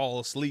want to fall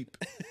asleep.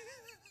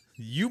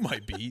 You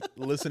might be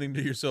listening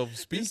to yourself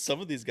speak.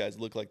 Some of these guys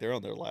look like they're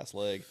on their last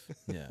leg.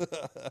 Yeah.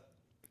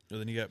 And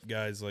then you got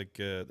guys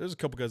there's a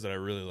couple guys that I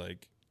really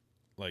like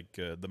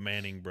the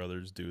Manning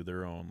brothers do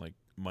their own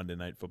Monday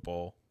Night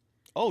Football.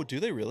 Oh, do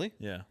they really?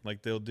 Yeah,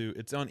 they'll do.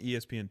 It's on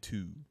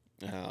ESPN2.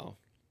 Oh,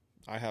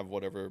 I have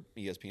whatever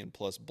ESPN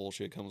Plus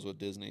bullshit comes with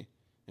Disney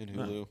and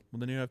Oh, Hulu. well,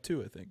 then you have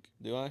 2, I think.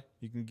 Do I?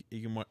 You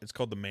can watch. It's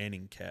called the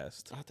Manning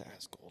Cast. I have to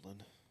ask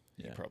Golden.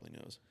 He Yeah. probably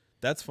knows.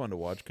 That's fun to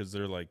watch because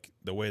they're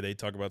the way they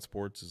talk about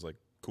sports is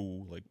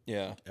cool.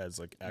 Yeah. As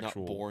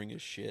actual Not boring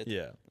as shit.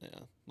 Yeah. Yeah.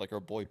 Like our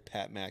boy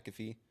Pat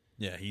McAfee.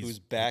 Yeah, who's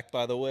back,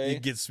 by the way. He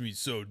gets me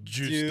so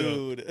juiced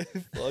Dude,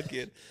 fuck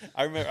it.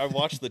 I remember I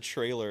watched the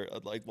trailer,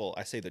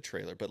 I say the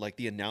trailer, but like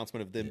the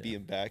announcement of them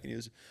being back, and he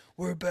was,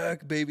 "We're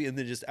back, baby," and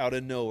then just out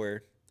of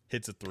nowhere,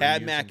 hits a 3.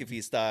 Pat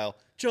McAfee style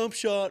jump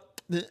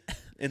shot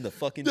in the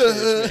fucking church,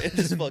 man. It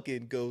just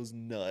fucking goes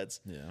nuts.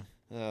 Yeah.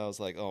 I was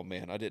like, oh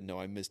man, I didn't know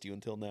I missed you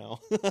until now.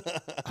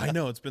 I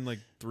know, it's been like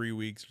 3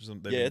 weeks or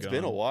something. Yeah, it's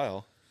been a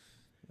while.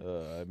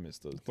 I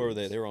missed those. Where were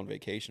they? They were on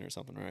vacation or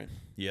something, right?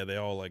 Yeah, they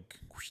all like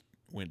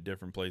went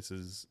different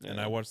places. Yeah.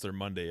 And I watched their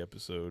Monday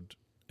episode,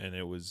 and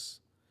it was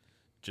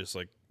just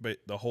like, but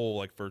the whole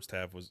like first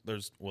half was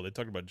they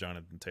talked about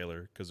Jonathan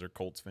Taylor because they're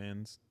Colts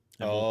fans.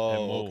 And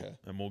okay.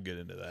 And we'll get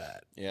into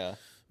that. Yeah.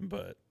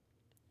 But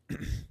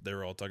they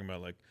were all talking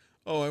about like,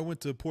 oh, I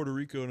went to Puerto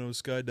Rico and I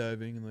was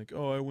skydiving, and like,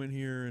 oh, I went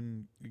here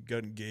and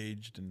got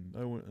engaged, and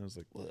I was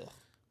like,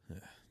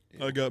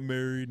 yeah. I got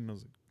married, and I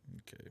was like,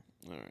 okay.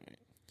 All right.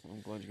 Well,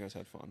 I'm glad you guys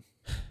had fun.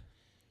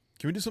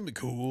 Can we do something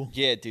cool?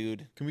 Yeah,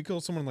 dude. Can we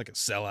call someone like a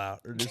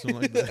sellout or do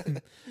something like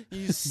that?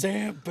 You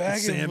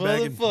sandbagging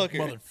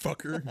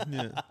motherfucker.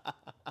 Yeah.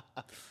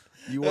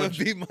 That would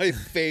be my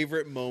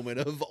favorite moment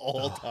of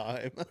all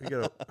time.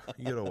 You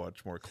gotta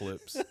watch more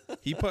clips.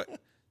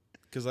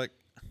 Because like,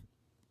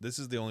 this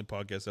is the only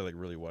podcast I like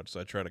really watch, so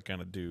I try to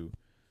kind of do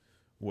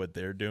what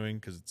they're doing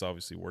because it's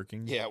obviously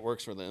working. Yeah, it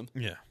works for them.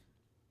 Yeah.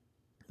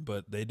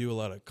 But they do a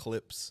lot of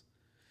clips,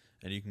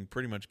 and you can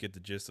pretty much get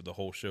the gist of the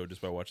whole show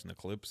just by watching the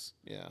clips.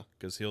 Yeah.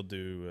 Because he'll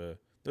do,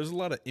 there's a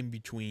lot of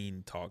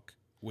in-between talk,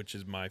 which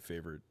is my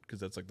favorite because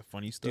that's like the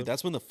funny stuff. Dude,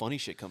 that's when the funny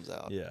shit comes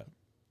out. Yeah.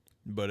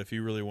 But if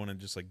you really want to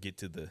just like get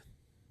to the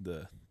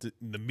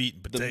meat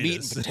and potatoes. The meat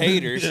and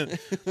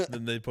potatoes.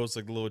 Then they post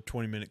like little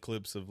 20-minute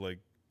clips of like,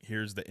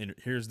 here's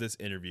this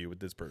interview with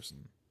this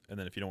person. And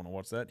then if you don't want to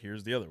watch that,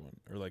 here's the other one.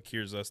 Or like,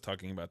 here's us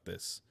talking about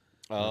this.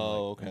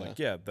 Oh, I'm okay. like,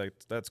 yeah,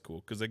 that's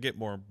cool. Because they get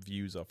more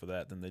views off of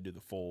that than they do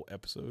the full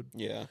episode.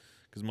 Yeah.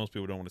 Because most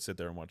people don't want to sit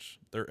there and watch.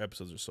 Their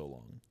episodes are so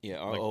long.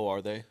 Yeah. Like,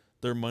 are they?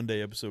 Their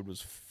Monday episode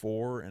was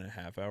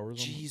 4.5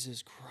 hours.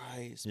 Jesus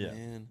Christ, yeah.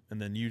 man.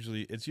 And then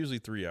it's usually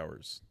 3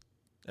 hours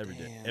every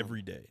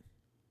day.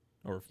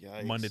 Or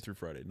Yikes. Monday through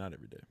Friday, not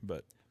every day,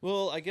 but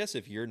well, I guess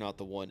if you're not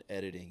the one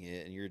editing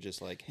it and you're just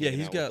like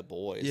hanging out with the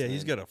boys,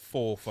 he's got a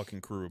full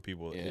fucking crew of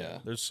people. Yeah.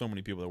 There's so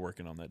many people that are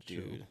working on that show.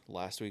 Dude,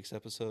 last week's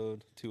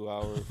episode, 2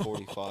 hour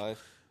 45.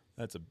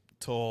 That's a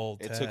tall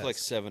It task. took like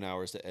 7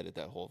 hours to edit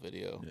that whole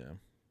video. Yeah,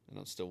 and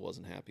I still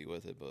wasn't happy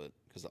with it, but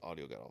because the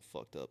audio got all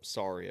fucked up.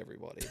 Sorry,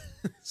 everybody.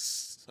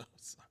 so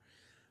sorry.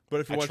 But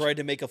if you tried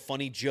to make a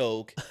funny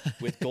joke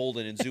with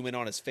Golden and zoom in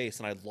on his face,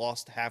 and I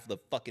lost half of the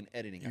fucking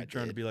editing. You're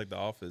trying to be like The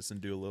Office and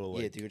do a little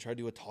like... Yeah, dude, I tried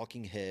to do a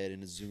talking head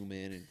and a zoom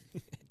in, and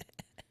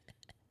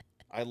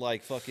I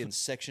like fucking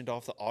sectioned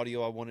off the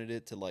audio I wanted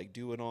it to like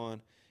do it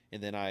on,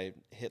 and then I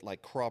hit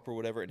like crop or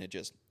whatever, and it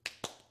just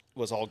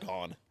was all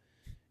gone.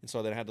 And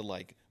so then I had to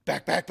like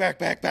back,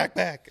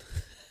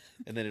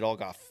 and then it all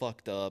got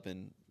fucked up,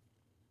 and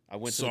I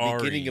went to the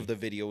beginning of the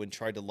video and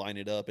tried to line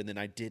it up, and then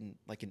I didn't,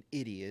 like an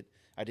idiot.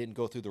 I didn't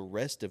go through the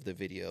rest of the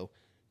video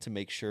to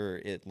make sure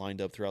it lined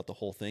up throughout the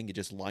whole thing. It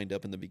just lined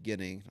up in the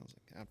beginning. I was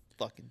like, God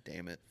fucking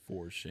damn it.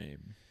 For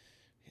shame.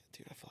 Yeah,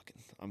 dude,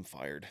 I'm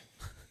fired.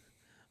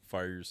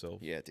 Fire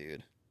yourself. Yeah,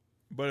 dude.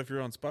 But if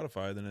you're on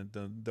Spotify, then it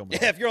don't matter.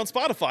 Yeah, if you're on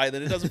Spotify,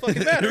 then it doesn't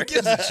fucking matter. Who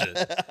gives a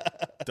shit?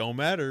 Don't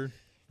matter.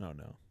 Oh,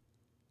 no.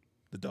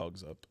 The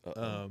dog's up.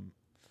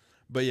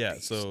 But yeah,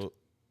 Beast. So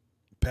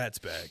Pat's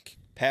back.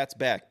 Pat's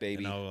back,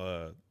 baby. And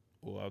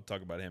I'll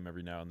talk about him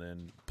every now and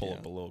then, pull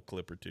up a little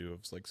clip or two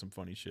of like some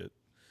funny shit.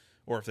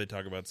 Or if they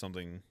talk about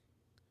something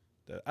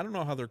that I don't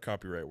know how their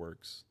copyright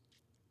works.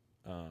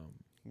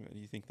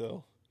 You think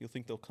they'll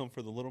come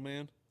for the little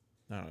man?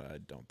 No, I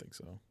don't think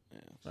so.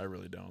 Yeah. I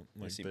really don't.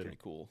 They seem pretty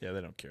cool. Yeah,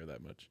 they don't care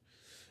that much.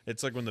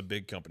 It's like when the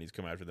big companies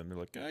come after them, they're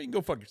like, you can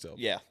go fuck yourself.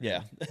 Yeah.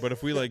 But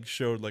if we like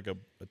showed like a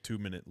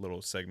 2-minute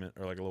little segment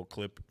or like a little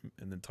clip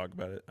and then talk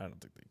about it, I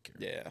don't think they'd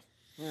care.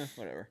 Yeah.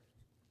 Whatever.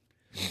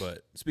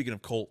 But speaking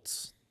of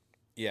Colts,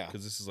 yeah,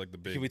 because this is like the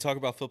big. Can we talk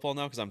about football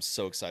now? Because I'm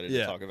so excited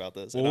to talk about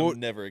this. Well, and I'm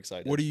never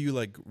excited. What do you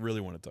like really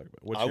want to talk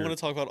about? I want to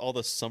talk about all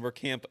the summer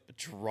camp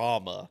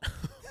drama.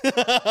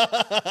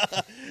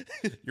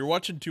 You're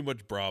watching too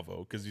much Bravo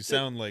because you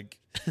sound like,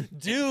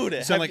 dude.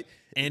 You sound like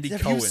Andy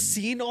Cohen. Have you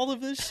seen all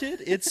of this shit?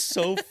 It's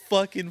so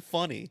fucking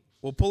funny.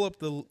 Well, pull up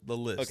the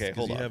list. Okay,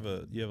 hold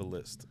on. You have a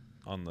list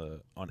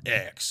on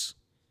X.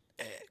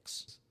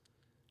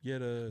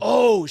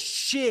 Oh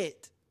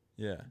shit.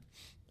 Yeah.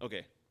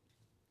 Okay.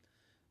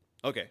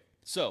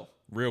 So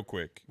real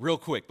quick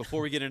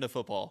before we get into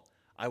football,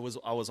 I was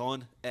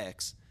on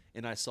X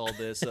and I saw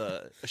this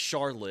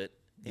Charlotte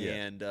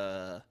and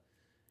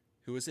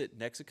who is it?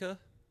 Nexica,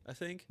 I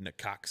think.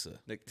 Necaxa.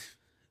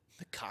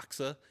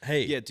 Necaxa.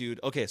 Hey. Yeah, dude.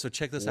 Okay, so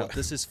check this out.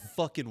 This is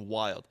fucking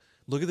wild.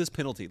 Look at this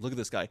penalty. Look at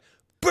this guy.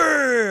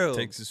 Boom!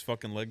 Takes his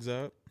fucking legs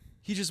out.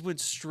 He just went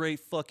straight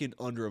fucking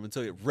under him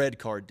until red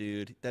card,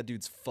 dude. That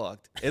dude's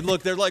fucked. And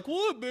look, they're like,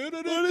 what, man?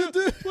 What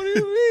do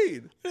you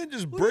mean? I didn't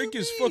just break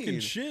his fucking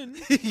shin.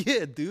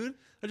 Yeah, dude.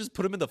 I just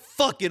put him in the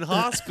fucking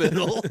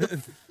hospital.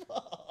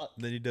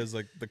 Then he does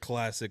like the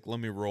classic, let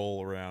me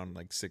roll around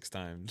like 6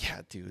 times.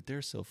 Yeah, dude,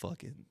 they're so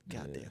fucking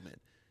goddamn it.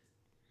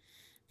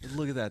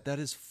 Look at that. That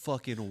is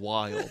fucking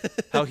wild.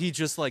 How he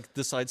just like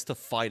decides to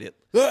fight it.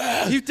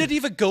 He didn't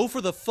even go for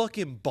the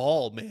fucking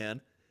ball,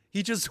 man.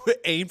 He just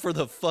aimed for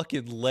the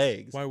fucking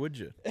legs. Why would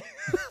you?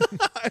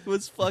 It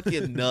was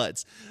fucking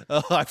nuts.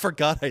 Oh, I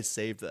forgot I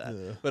saved that.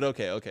 Yeah. But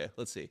okay.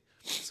 Let's see.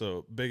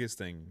 So biggest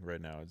thing right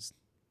now is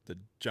the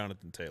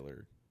Jonathan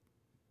Taylor.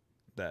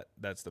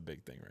 That's the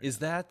big thing right Is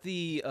now. that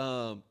the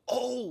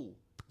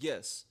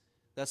yes.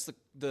 That's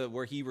the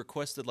where he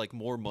requested like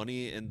more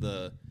money and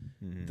the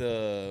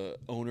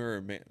owner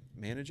or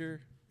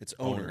manager? It's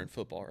owner in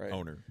football, right?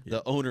 Owner. Yeah.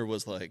 The owner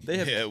was like, They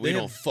don't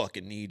have-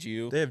 fucking need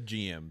you. They have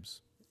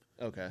GMs,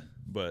 Okay.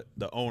 but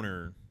the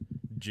owner,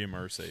 Jim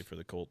Irsay for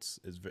the Colts,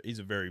 he's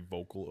a very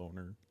vocal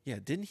owner. Yeah,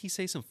 didn't he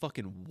say some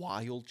fucking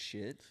wild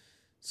shit?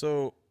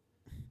 So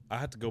I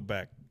had to go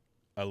back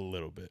a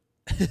little bit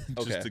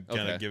just to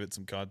kind of give it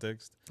some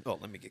context. Oh,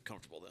 let me get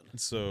comfortable then.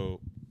 So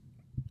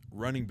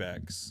running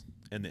backs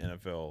in the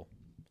NFL,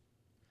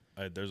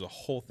 there's a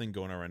whole thing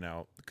going on right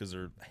now because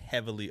they're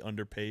heavily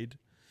underpaid.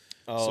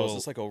 Oh, So- is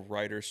this like a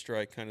writer's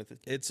strike kind of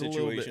It's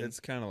situation? a little bit. It's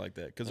kind of like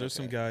that because there's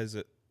some Okay. guys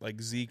that like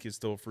Zeke is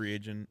still a free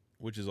agent,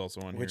 which is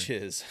also on Which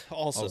here. is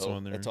also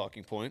on there. a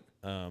talking point.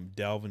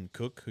 Dalvin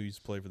Cook, who used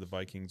to play for the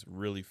Vikings,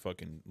 really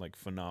fucking like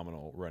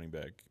phenomenal running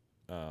back.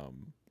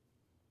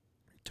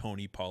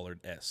 Tony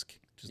Pollard-esque,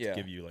 just Yeah. to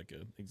give you like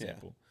an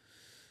example.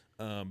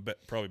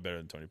 But probably better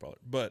than Tony Pollard.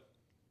 But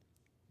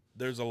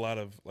there's a lot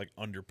of like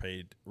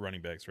underpaid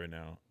running backs right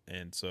now,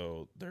 and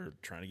so they're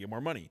trying to get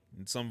more money.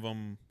 And some of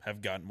them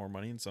have gotten more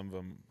money, and some of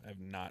them have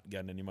not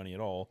gotten any money at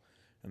all.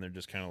 And they're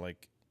just kind of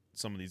like,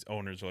 some of these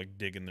owners are like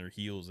digging their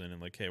heels in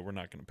and like, hey, we're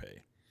not going to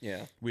pay.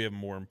 Yeah. We have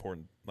more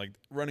important, like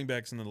running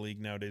backs in the league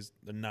nowadays.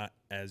 They're not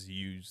as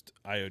used.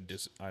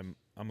 I'm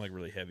like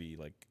really heavy.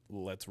 Like,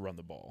 let's run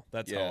the ball.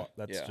 That's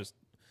just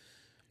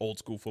old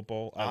school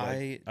football.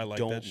 I like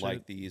don't that shit.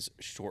 like these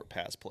short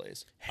pass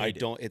plays. Hate I it.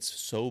 don't. It's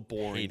so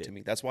boring Hate to it.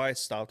 me. That's why I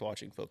stopped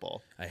watching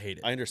football. I hate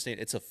it. I understand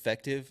it's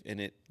effective and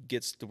it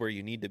gets to where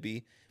you need to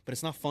be, but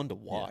it's not fun to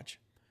watch.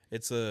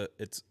 It's a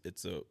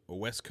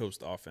West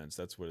Coast offense.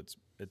 That's what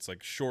it's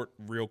like, short,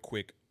 real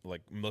quick.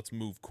 Like, let's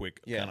move quick.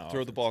 Yeah, kinda throw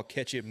the offense. ball,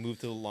 catch it, move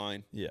to the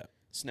line, Yeah,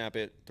 snap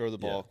it, throw the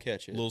ball,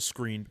 catch it. little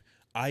screen.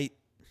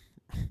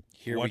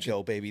 Here watching- we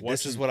go, baby.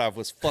 This is watching- what I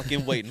was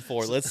fucking waiting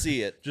for. Let's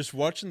see it. Just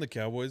watching the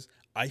Cowboys,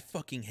 I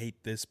fucking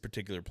hate this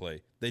particular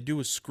play. They do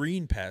a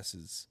screen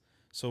passes,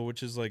 so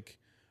which is like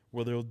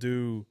where they'll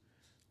do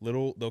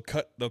little.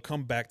 They'll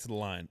come back to the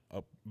line,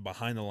 up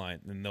behind the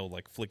line, and they'll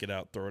like flick it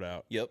out, throw it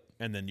out. Yep.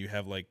 And then you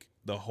have like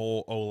the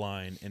whole O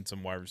line and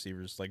some wide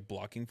receivers like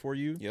blocking for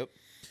you. Yep.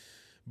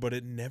 But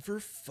it never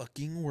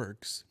fucking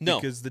works. No.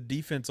 Because the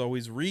defense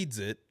always reads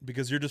it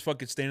because you're just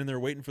fucking standing there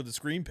waiting for the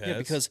screen pass. Yeah,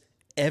 because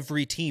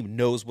every team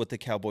knows what the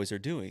Cowboys are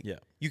doing. Yeah.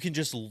 You can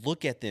just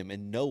look at them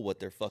and know what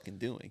they're fucking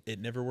doing. it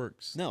never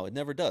works. No, it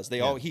never does.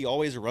 Yeah. He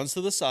always runs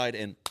to the side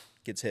and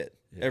gets hit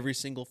Yeah. every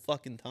single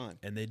fucking time.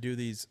 And they do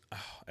these.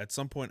 At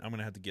some point, I'm going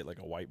to have to get like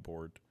a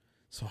whiteboard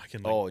so I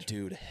can like. Oh,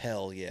 dude,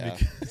 hell yeah.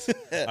 Because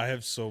I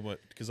have so much.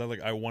 Because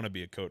I want to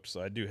be a coach.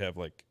 So I do have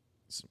like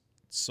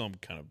some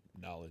kind of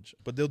knowledge.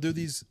 But they'll do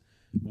these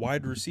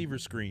wide receiver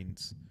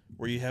screens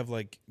where you have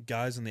like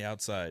guys on the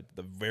outside,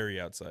 the very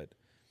outside.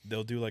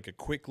 They'll do like a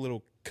quick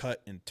little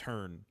cut and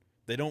turn.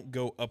 They don't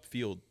go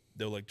upfield.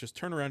 They'll like just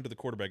turn around to the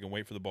quarterback and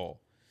wait for the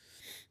ball.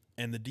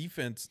 And the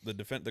defense, the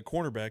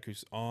cornerback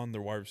who's on the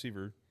wide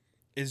receiver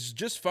is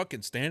just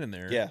fucking standing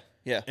there. Yeah,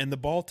 yeah. And the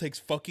ball takes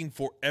fucking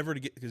forever to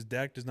get, because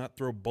Dak does not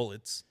throw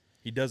bullets.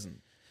 He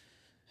doesn't.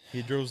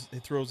 He throws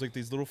like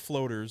these little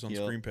floaters on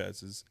Yep. screen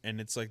passes,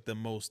 and it's like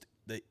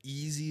the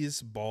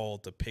easiest ball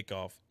to pick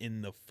off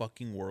in the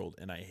fucking world,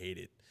 and I hate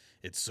it.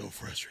 It's so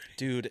frustrating.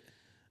 Dude,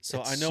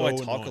 so It's I know so I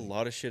talk annoying. a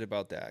lot of shit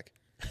about Dak.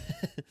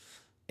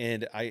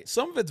 And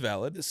Some of it's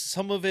valid.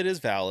 some of it is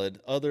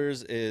valid.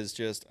 Others is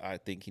just I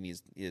think he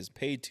is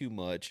paid too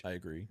much. I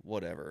agree.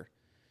 Whatever.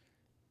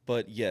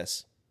 But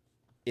yes,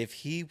 if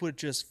he would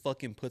just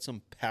fucking put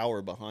some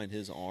power behind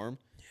his arm,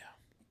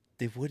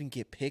 they wouldn't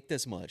get picked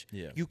as much.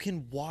 Yeah. You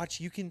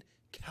can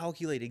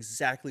calculate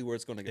exactly where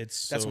it's going to go.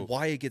 It's That's so-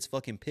 why it gets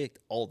fucking picked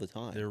all the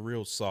time. They're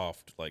real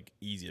soft, like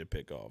easy to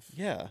pick off.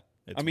 Yeah.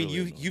 It's I mean, really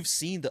annoying. you've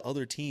seen the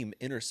other team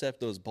intercept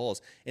those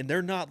balls, and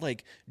they're not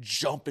like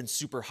jumping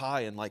super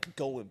high and like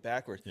going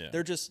backwards. Yeah.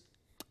 They're just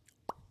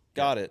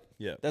got it.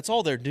 Yeah. That's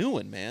all they're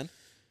doing, man.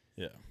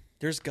 Yeah.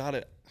 There's got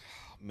to,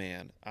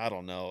 man, I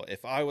don't know.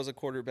 If I was a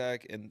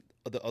quarterback and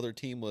the other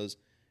team was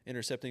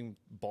intercepting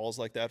balls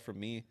like that from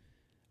me,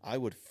 I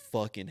would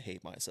fucking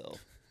hate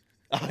myself.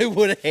 I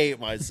would hate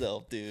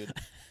myself, dude.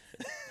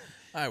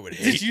 I would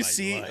hate Did you my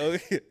see? life.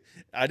 Okay,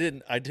 I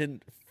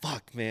didn't.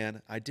 Fuck,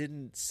 man. I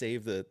didn't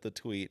save the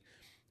tweet,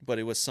 but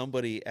it was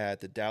somebody at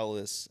the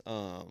Dallas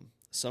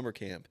summer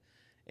camp,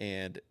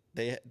 and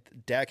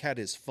Dak had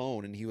his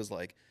phone, and he was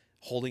like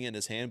holding it in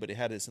his hand, but he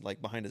had his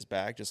like behind his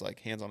back, just like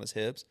hands on his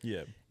hips.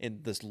 Yeah.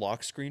 And this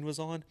lock screen was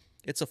on,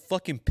 It's a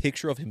fucking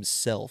picture of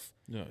himself.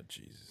 Oh,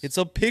 Jesus. It's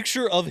a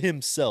picture of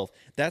himself.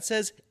 That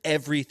says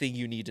everything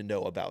you need to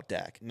know about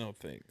Dak. No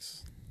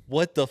thanks.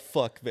 What the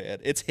fuck, man?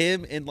 It's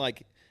him in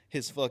like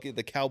his fucking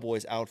the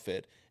Cowboys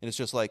outfit, and it's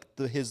just like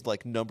his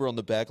like number on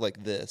the back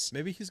like this.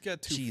 Maybe he's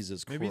got two.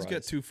 Jesus Maybe he's got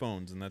Christ. 2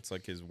 phones, and that's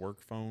like his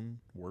work phone.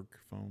 Work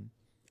phone.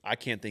 I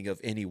can't think of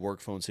any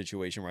work phone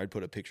situation where I'd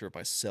put a picture of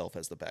myself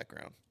as the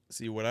background.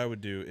 See, what I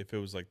would do if it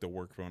was like the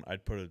work phone,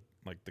 I'd put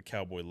like the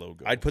cowboy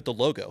logo. I'd put the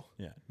logo,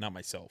 Yeah, not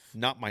myself.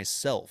 not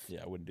myself.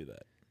 Yeah, I wouldn't do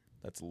that.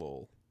 That's a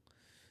little.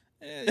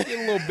 You get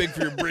a little big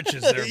for your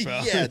britches there,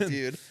 pal. Yeah,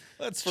 dude.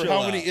 Let's For chill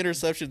how out. many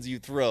interceptions you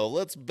throw,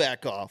 let's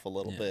back off a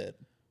little bit.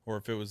 Or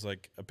if it was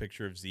like a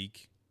picture of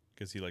Zeke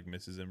because he like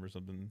misses him or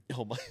something.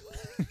 Oh my.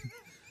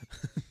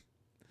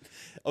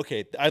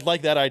 Okay, I'd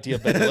like that idea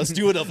better. Let's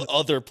do it of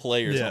other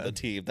players Yeah. on the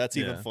team. That's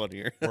even Yeah.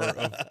 funnier. Or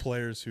of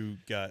players who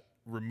got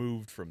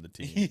removed from the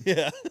team.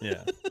 Yeah.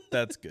 Yeah,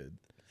 that's good.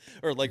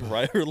 Or like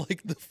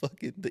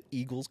the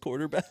Eagles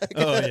quarterback.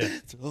 Oh, yeah.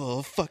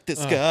 Oh, fuck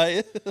this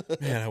guy.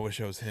 Man, I wish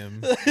I was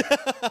him.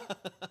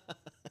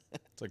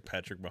 It's like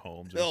Patrick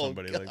Mahomes or Oh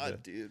somebody god, like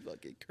that. dude,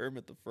 fucking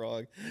Kermit the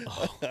Frog.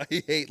 Oh. I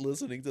hate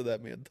listening to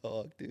that man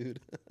talk, dude.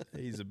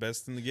 He's the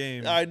best in the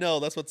game. I know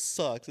that's what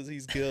sucks is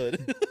he's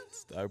good.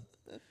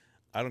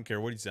 I don't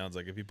care what he sounds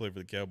like. If he played for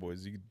the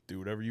Cowboys, you can do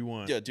whatever you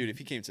want. Yeah, dude, if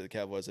he came to the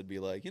Cowboys, I'd be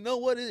like, you know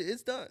what?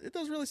 It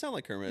does really sound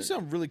like Kermit. You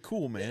sound really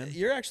cool, man.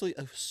 You're actually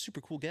a super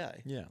cool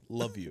guy. Yeah,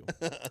 love you.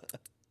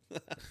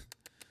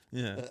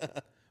 Yeah,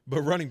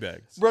 but running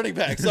backs. Running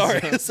back. Sorry.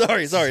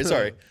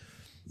 Sorry.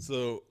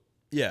 So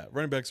yeah,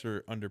 running backs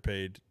are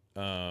underpaid,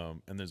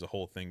 and there's a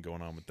whole thing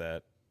going on with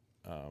that.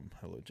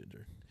 Hello,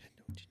 Ginger.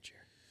 No ginger.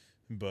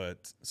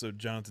 But so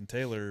Jonathan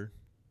Taylor,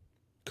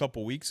 a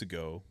couple weeks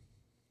ago,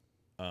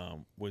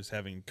 was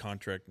having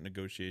contract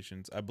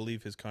negotiations. I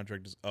believe his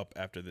contract is up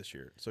after this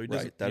year, so he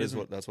doesn't.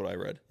 Right. That's what I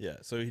read. Yeah,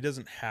 so he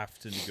doesn't have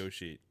to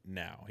negotiate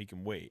now. He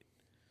can wait.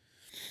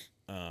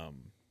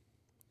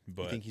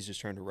 But I think he's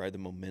just trying to ride the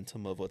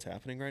momentum of what's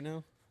happening right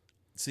now.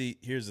 see,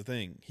 here's the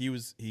thing.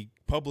 He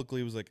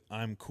publicly was like,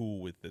 "I'm cool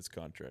with this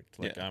contract.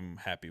 Like, Yeah. I'm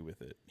happy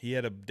with it." He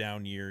had a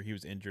down year. He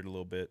was injured a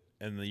little bit,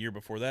 and the year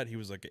before that, he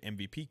was like an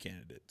MVP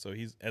candidate. So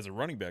he's as a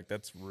running back,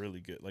 that's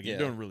really good. Like, Yeah. he's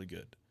doing really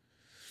good.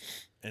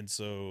 And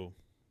so,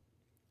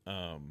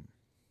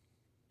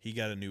 he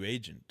got a new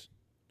agent,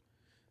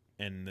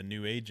 and the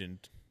new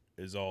agent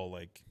is all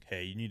like,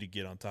 "Hey, you need to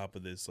get on top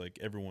of this. Like,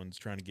 everyone's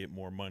trying to get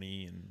more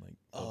money, and like,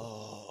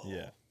 Oh.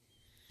 yeah."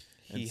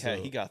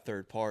 He got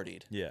third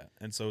partied. Yeah,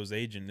 and so his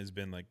agent has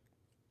been like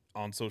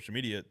on social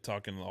media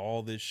talking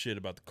all this shit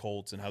about the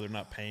Colts and how they're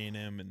not paying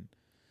him and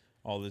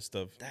all this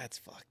stuff. That's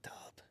fucked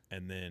up.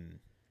 And then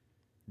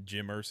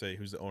Jim Irsay,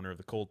 who's the owner of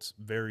the Colts,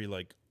 very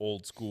like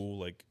old school,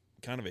 like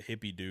kind of a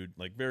hippie dude,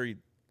 like very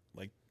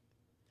like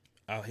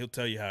he'll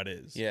tell you how it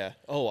is. Yeah.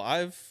 Oh,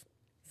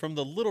 from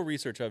the little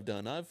research I've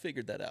done, I've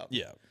figured that out.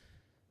 Yeah.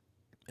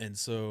 And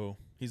so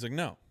he's like,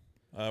 "No,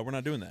 we're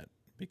not doing that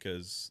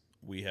because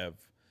we have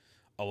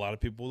a lot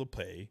of people to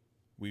pay.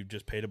 We've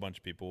just paid a bunch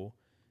of people,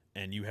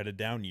 and you had a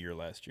down year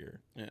last year.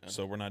 Yeah.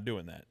 So we're not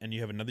doing that. And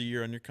you have another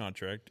year on your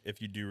contract.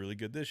 If you do really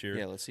good this year,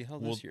 Yeah, let's see how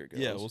this year goes.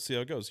 Yeah, we'll see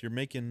how it goes. You're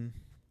making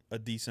a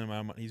decent amount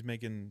of money. He's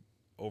making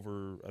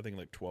over, I think,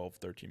 like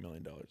 $12-13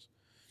 million,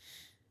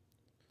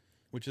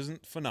 which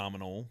isn't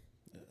phenomenal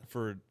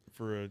for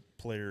a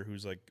player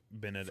who's like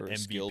been at For an a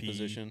skill MVP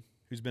position.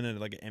 who's been at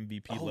like an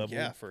MVP Oh, level.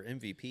 yeah, for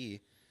MVP.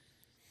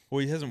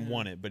 Well, he hasn't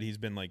won it, but he's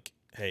been like,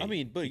 hey, I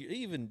mean, but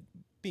even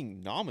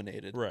being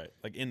nominated, right,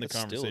 like in the that's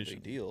conversation. still a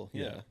big deal.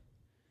 Yeah.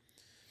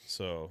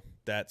 So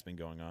that's been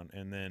going on,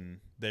 and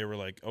then they were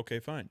like, okay,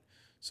 fine.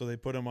 So they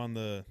put him on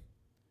the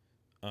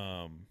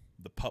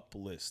PUP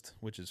list,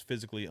 which is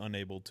physically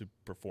unable to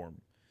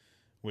perform,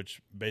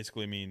 which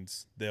basically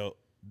means they'll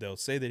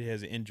say that he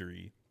has an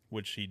injury,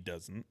 which he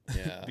doesn't,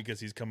 Yeah. because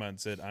he's come out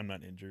and said, "I'm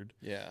not injured."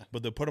 Yeah.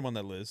 But they'll put him on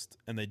that list,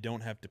 and they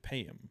don't have to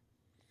pay him.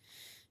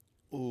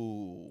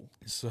 Ooh,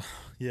 So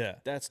yeah,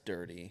 that's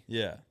dirty.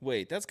 yeah.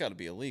 Wait, that's got to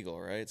be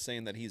illegal, right?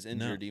 Saying that he's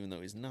injured even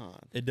though he's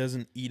not. It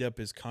doesn't eat up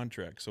his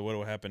contract. So what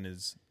will happen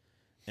is,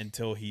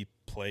 until he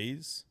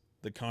plays,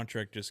 the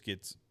contract just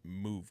gets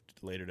moved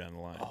later down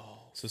the line.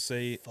 Oh, so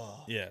say,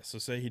 fuck. yeah. So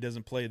say he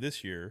doesn't play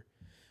this year,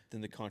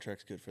 Then the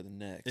contract's good for the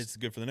next. it's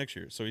good for the next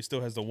year. So he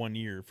still has the 1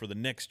 year for the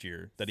next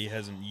year that he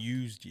hasn't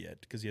used yet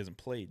because he hasn't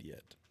played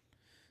yet.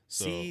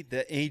 So, See,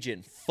 the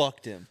agent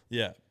fucked him.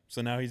 yeah.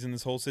 So now he's in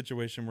this whole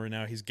situation where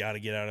now he's got to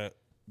get out of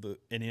the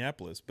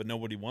Indianapolis, but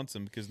nobody wants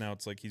him because now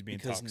it's like he's being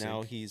Because toxic.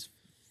 now he's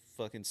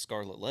fucking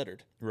scarlet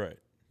lettered. Right.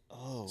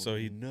 Oh, So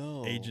he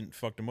no. agent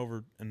fucked him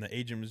over, and the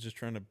agent was just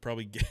trying to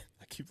probably get.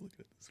 I keep looking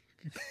at this.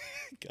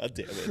 God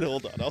damn it.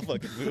 Hold on. I'll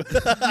fucking move.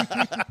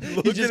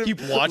 You just keep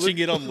watching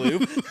it on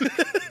loop.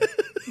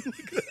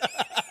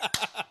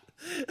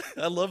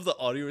 I love the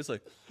audio. It's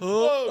like,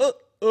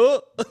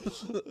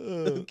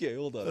 okay,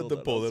 hold on. I have to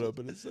pull that up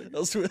in a second.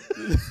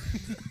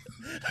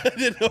 I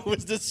didn't know it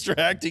was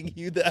distracting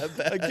you that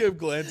bad. I kept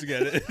glancing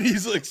at it, and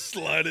he's like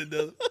sliding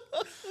down.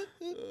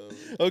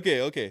 Okay.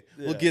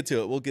 We'll Yeah. get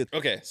to it.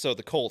 Okay, so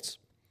the Colts,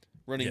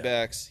 running Yeah.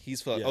 backs.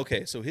 He's Yeah.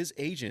 okay. So his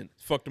agent.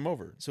 Fucked him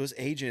over. So his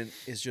agent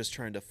is just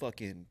trying to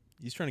fucking.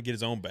 He's trying to get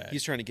his own bag.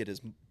 He's trying to get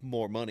his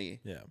more money.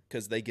 Yeah.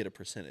 Because they get a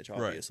percentage. Right.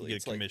 Obviously, You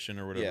it's get a commission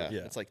or whatever.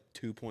 Yeah. It's like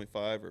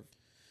 2.5 or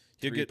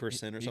You get-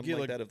 3% or you something get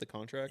like that of the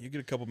contract. You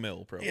get a couple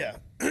mil, probably. Yeah.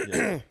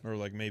 Yeah. Or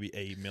like maybe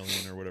 8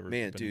 million or whatever.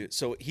 Man, depending- dude.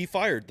 So he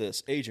fired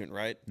this agent,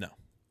 right? No.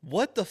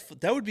 What the?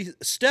 That would be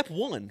step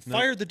one. No.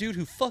 Fire the dude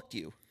who fucked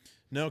you.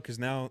 No, because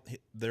now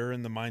they're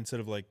in the mindset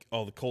of like,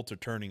 oh, the Colts are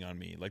turning on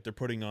me. Like they're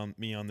putting on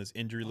me on this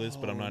injury list,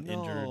 but I'm not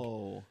injured.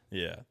 No.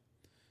 Yeah.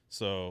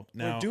 So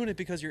now, We're doing it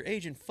because your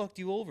agent fucked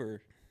you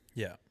over.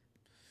 yeah.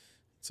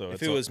 So If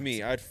it's it all- was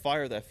me, I'd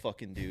fire that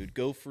fucking dude,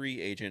 go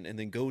free agent, and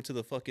then go to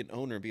the fucking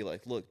owner and be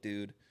like, look,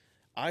 dude,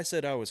 I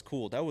said I was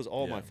cool. That was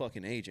all my Yeah.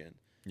 fucking agent.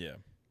 yeah.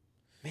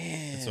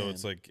 Man. And so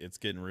it's like it's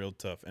getting real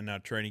tough. And now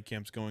training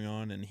camp's going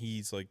on, and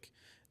he's like,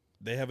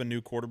 they have a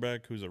new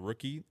quarterback who's a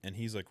rookie, and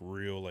he's like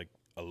real like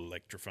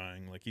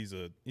electrifying. Like he's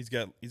a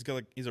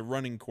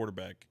running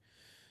quarterback,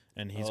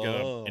 and he's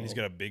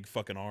got a big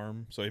fucking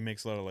arm, so he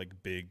makes a lot of like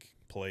big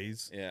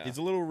plays. Yeah. He's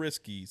a little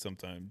risky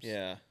sometimes.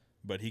 Yeah.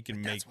 But he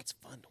can That's make what's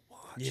fun to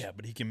watch. yeah,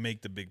 but he can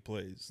make the big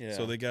plays. Yeah.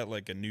 So they got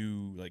like a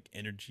new like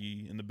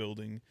energy in the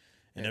building,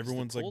 and Yeah, 'cause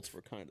everyone's the like, Colts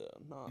were kind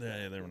of not.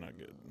 yeah, they were not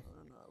good.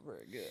 Not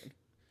very good.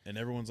 And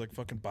everyone's like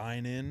fucking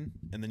buying in,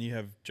 and then you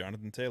have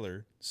Jonathan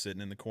Taylor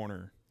sitting in the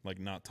corner, like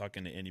not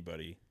talking to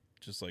anybody,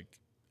 just like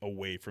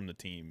away from the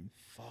team,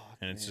 Fuck.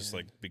 and it's just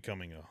man. like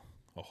becoming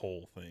a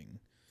whole thing.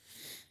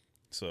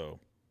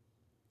 So,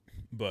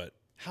 but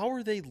How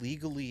are they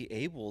legally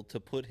able to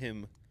put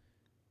him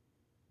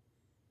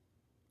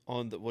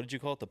on the, what did you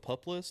call it, the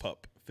pup list?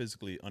 pup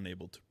physically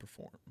unable to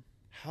perform.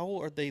 How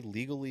are they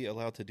legally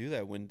allowed to do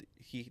that when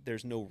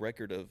there's no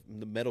record of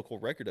the medical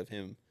record of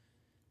him?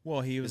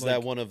 Well, he was Is like,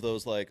 that one of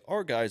those like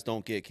our guys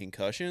don't get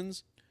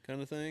concussions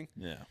kind of thing?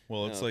 yeah.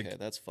 Well, it's okay, like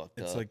that's fucked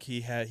it's up. like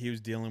he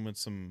was dealing with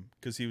some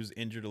because he was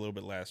injured a little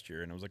bit last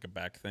year, and it was like a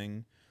back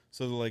thing.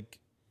 So like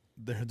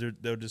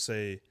they'll just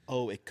say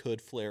oh, it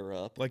could flare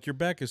up. like your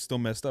back is still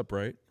messed up,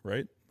 right?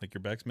 Right? Like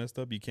your back's messed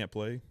up, you can't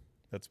play.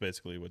 That's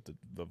basically what the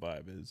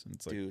vibe is. And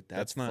it's like, Dude,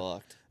 that's not.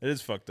 fucked. It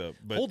is fucked up.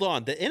 But Hold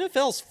on, the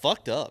NFL's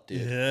fucked up,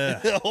 dude.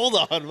 yeah. Hold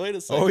on, wait a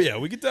second. Oh yeah,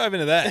 we could dive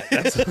into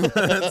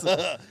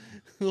that.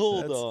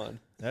 Hold that's- on.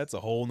 That's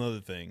a whole nother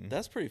thing.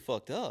 That's pretty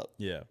fucked up.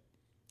 Yeah.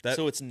 That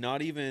So it's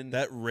not even.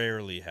 that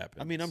rarely happens.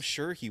 I mean, I'm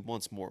sure he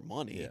wants more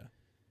money. Yeah.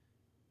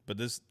 But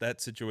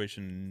that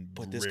situation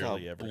But this got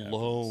rarely ever happens.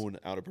 blown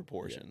out of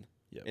proportion.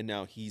 Yeah. And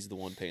now he's the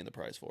one paying the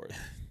price for it.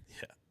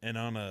 Yeah. And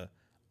on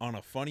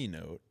a funny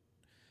note,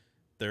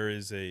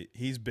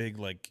 he's big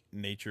like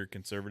nature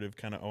conservative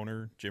kind of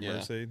owner, Jim Yeah.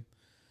 Irsay.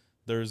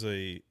 There's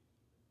an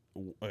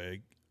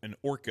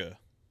orca,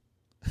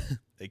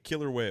 a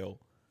killer whale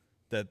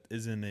that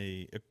is in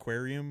a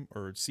aquarium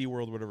or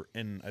SeaWorld, whatever,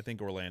 in I think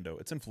Orlando.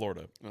 It's in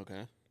Florida.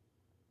 Okay.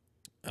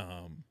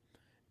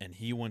 And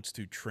he wants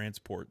to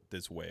transport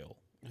this whale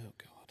Oh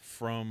God.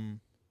 from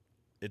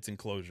its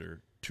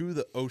enclosure to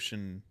the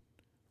ocean,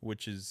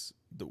 which is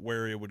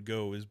where it would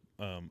go is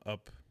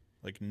up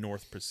like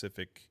North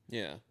Pacific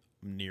Yeah.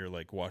 near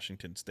like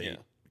Washington State, Yeah.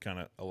 kind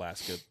of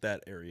Alaska,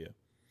 that area,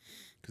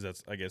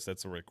 because I guess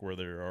that's like where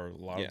there are a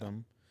lot Yeah. of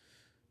them,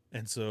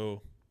 and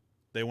so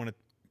they want to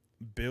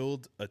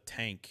build a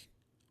tank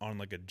on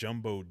like a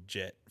jumbo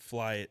jet,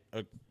 fly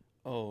it.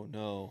 Oh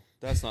no,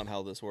 that's not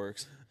how this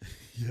works.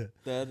 Yeah.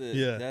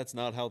 Yeah. That's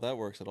not how that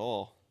works at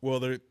all. Well,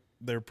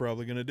 they're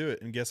probably gonna do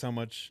it, and guess how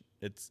much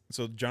it's.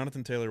 So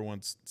Jonathan Taylor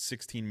wants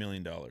 $16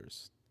 million.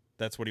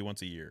 That's what he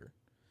wants a year.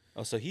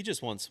 Oh, so he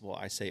just wants. Well,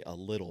 I say a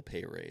little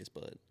pay raise,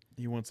 but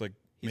He wants like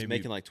he's maybe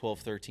making like 12,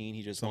 13.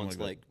 He just something wants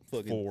like like that.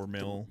 fucking 4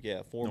 mil.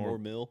 Yeah, four No. more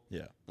mil.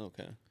 yeah.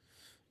 Okay.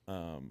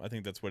 I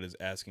think that's what his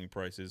asking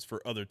price is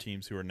for other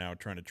teams who are now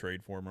trying to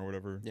trade for him or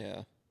whatever.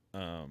 Yeah.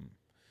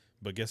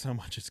 But guess how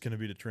much it's going to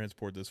be to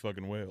transport this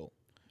fucking whale?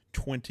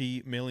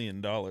 $20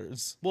 million.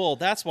 Well,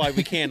 that's why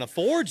we can't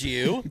afford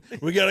you.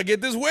 We got to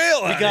get this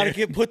whale We out got to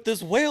here. put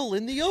this whale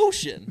in the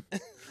ocean.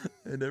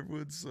 And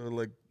everyone's so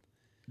like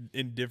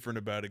indifferent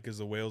about it because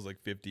the whale's like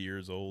 50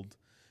 years old,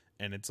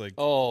 and it's like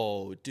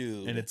Oh,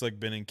 dude. and it's like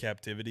been in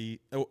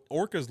captivity. Oh,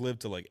 orcas live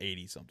to like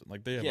 80 something.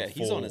 Like they have yeah, a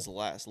he's full, on his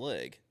last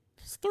leg.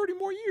 it's 30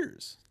 more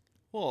years.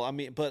 Well, I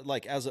mean, but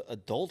like as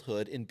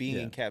adulthood and being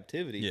Yeah. in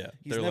captivity, Yeah,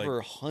 he's they're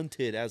never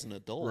hunted as an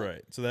adult.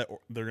 Right. So that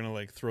they're gonna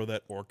like throw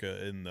that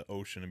orca in the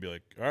ocean and be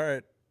like, all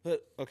right.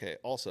 But okay,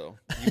 also,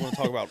 you want to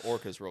talk about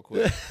orcas real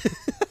quick?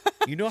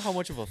 You know how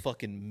much of a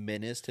fucking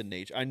menace to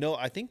nature?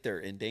 I think they're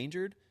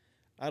endangered.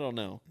 I don't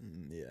know.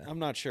 Yeah. I'm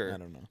not sure. I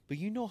don't know. But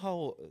you know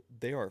how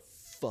they are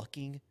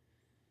fucking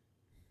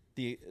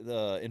the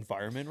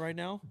environment right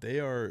now? They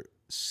are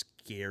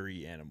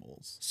scary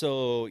animals.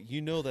 So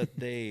you know that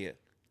they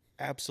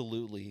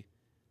absolutely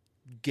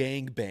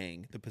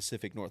gangbang the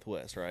Pacific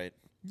Northwest, right?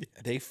 Yeah.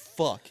 They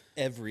fuck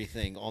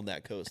everything on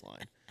that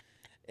coastline.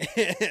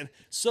 And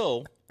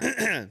so,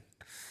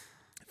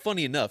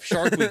 funny enough,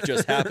 Shark Week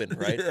just happened,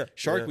 right?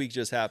 Shark Week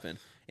just happened.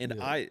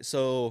 And I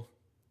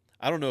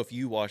don't know if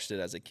you watched it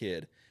as a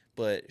kid,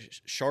 but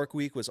Shark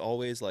Week was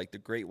always like the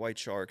great white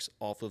sharks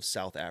off of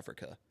South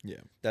Africa. Yeah.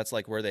 That's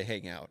like where they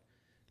hang out.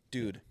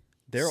 Dude,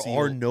 there Seal.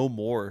 are no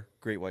more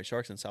great white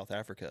sharks in South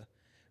Africa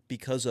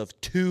because of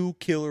 2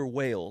 killer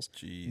whales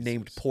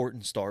named Port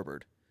and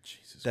Starboard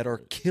that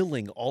are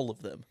killing all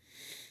of them.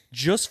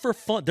 Just for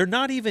fun. They're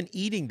not even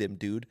eating them,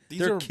 dude.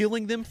 They're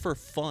killing them for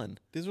fun.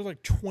 These are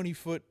like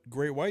 20-foot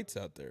great whites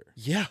out there.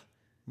 Yeah.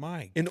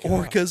 And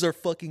orcas are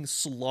fucking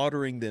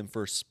slaughtering them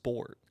for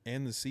sport.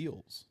 And the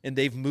seals. And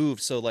they've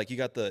moved. So like you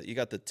got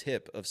the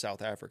tip of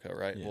South Africa,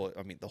 right? Yeah. Well,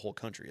 I mean the whole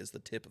country is the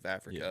tip of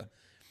Africa. Yeah.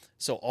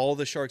 So all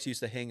the sharks used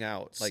to hang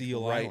out like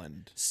Seal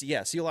Island.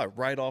 Seal Island,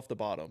 right off the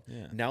bottom.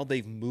 Yeah. Now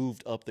they've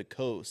moved up the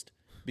coast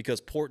because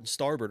Port and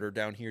Starboard are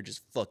down here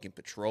just fucking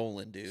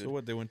patrolling, dude. So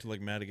what, they went to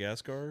like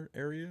Madagascar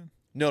area?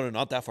 No,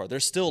 not that far. They're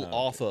still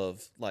off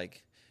of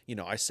like,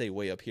 I say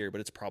way up here,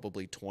 but it's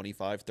probably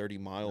 25, 30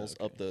 miles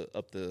up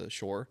the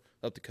shore,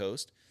 up the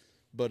coast.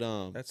 But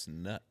that's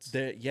nuts.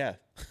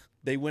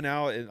 They went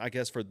out, and I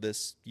guess for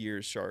this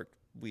year's Shark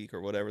Week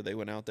or whatever, they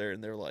went out there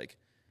and they're like,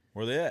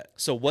 where they at?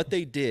 So what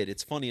they did,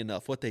 it's funny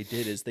enough, what they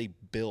did is they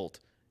built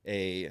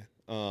a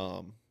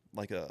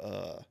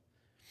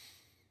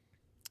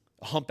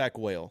humpback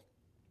whale.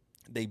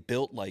 They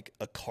built like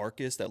a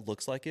carcass that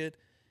looks like it.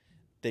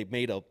 They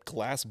made a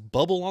glass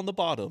bubble on the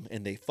bottom,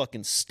 and they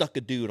fucking stuck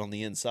a dude on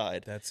the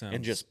inside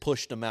and just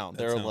pushed them out.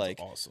 They're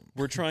like, awesome.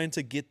 We're trying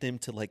to get them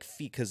to like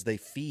feed, because they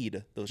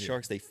feed those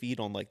sharks. They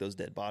feed on like those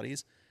dead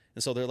bodies.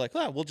 And so they're like,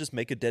 we'll just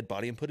make a dead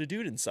body and put a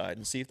dude inside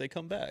and see if they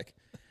come back.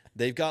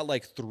 They've got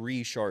like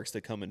 3 sharks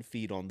that come and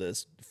feed on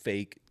this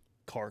fake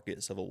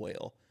carcass of a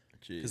whale.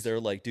 Because they're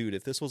like, dude,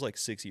 if this was like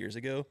 6 years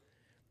ago,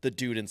 the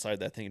dude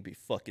inside that thing would be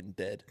fucking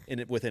dead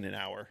within an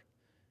hour.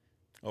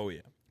 Oh,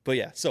 yeah. But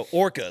yeah, so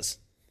orcas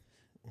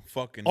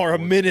fucking are a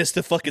menace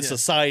to fucking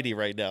society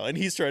right now. And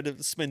he's trying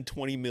to spend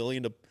 $20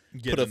 million to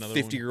put a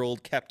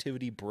 50-year-old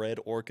captivity bred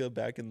orca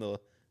back in the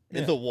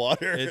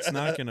water. It's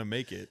not going to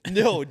make it.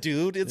 No,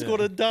 dude, it's going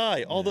to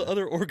die. All the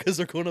other orcas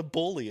are going to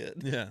bully it.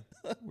 Yeah.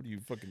 What are you,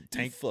 fucking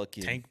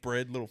tank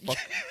bred little fuck?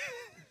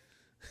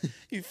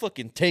 You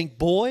fucking tank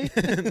boy.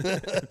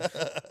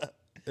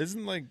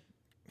 Isn't like,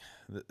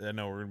 I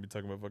know we're going to be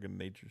talking about fucking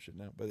nature shit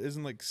now, but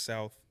isn't like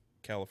South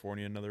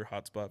California another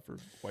hotspot for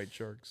white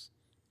sharks?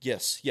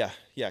 Yes, yeah.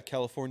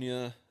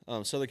 California,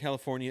 Southern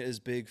California is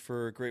big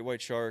for great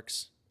white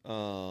sharks.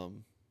 I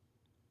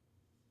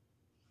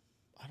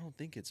don't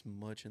think it's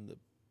much in the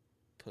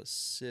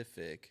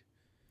Pacific.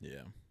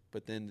 Yeah,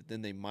 but then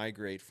they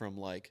migrate from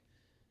like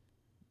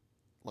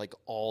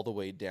all the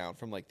way down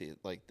from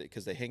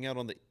because they hang out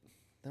on the.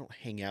 They don't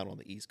hang out on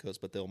the East Coast,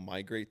 but they'll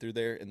migrate through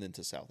there and then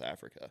to South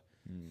Africa,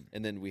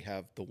 and then we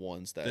have the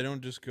ones that they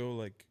don't just go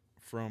like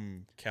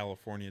from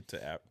California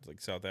to like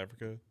South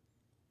Africa.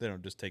 They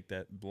don't just take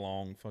that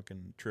long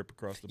fucking trip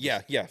across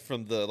the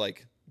from the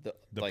like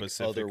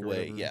Pacific other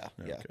way.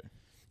 Okay.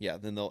 Yeah.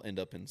 Then they'll end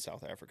up in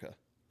South Africa.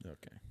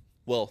 Okay.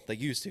 Well, they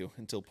used to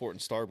until Port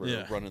and Starboard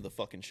are running the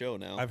fucking show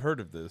now. I've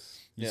heard of this.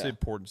 You said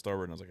Port and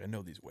Starboard, and I was like, I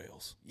know these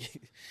whales.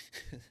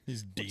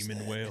 These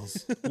demon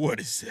whales. What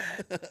is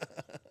that?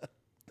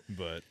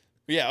 But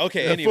yeah,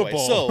 okay. Anyway,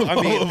 so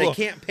I mean, they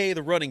can't pay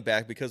the running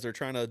back because they're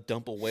trying to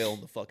dump a whale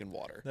in the fucking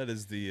water. that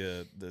is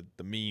the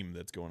meme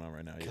that's going on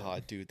right now.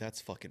 God, dude,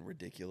 that's fucking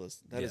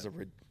ridiculous. That is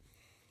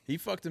he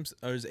fucked him.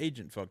 Or his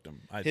agent fucked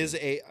him.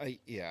 It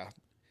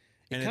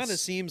kind of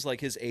seems like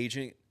his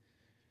agent.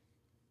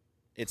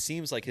 It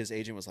seems like his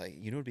agent was like,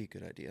 it'd be a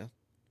good idea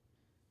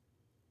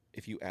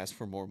if you ask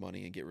for more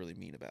money and get really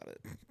mean about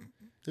it.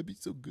 That'd be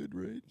so good,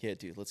 right? Yeah,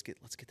 dude, let's get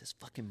this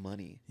fucking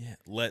money. Yeah,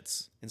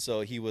 let's. And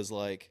so he was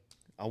like,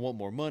 I want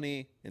more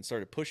money, and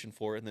started pushing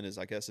for it. And then his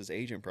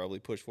agent probably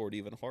pushed for it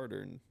even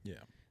harder. And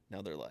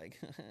now they're like,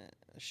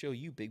 I'll show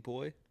you, big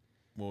boy.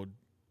 Well,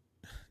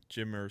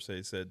 Jim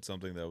Irsay said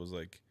something that was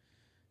like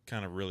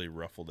kind of really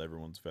ruffled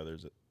everyone's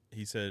feathers.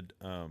 He said,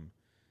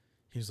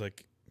 he's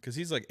like, because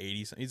he's like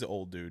 80, he's an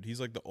old dude. He's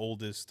like the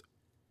oldest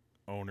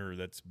owner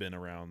that's been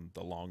around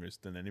the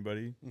longest than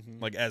anybody,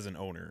 like as an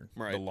owner,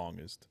 the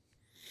longest.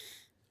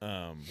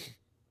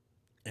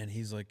 And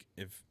he's like,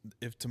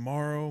 if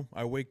tomorrow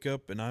I wake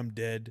up and I'm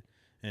dead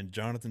and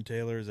Jonathan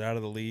Taylor is out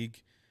of the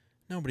league,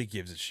 nobody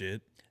gives a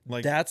shit.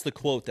 Like, that's the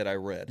quote that I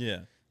read.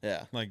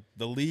 Yeah. Like,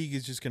 the league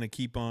is just going to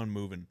keep on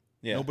moving.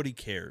 Yeah. Nobody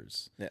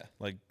cares. Yeah.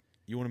 Like,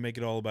 you want to make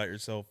it all about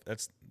yourself.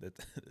 That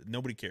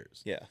nobody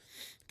cares. Yeah.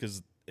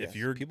 Because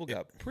people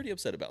got pretty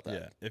upset about that.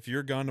 Yeah. If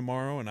you're gone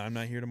tomorrow and I'm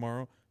not here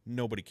tomorrow,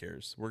 nobody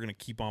cares. We're going to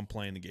keep on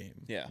playing the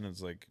game. Yeah. And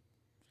it's like,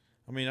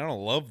 I mean, I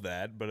don't love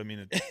that, but I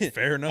mean, it's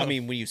fair enough. I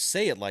mean, when you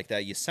say it like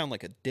that, you sound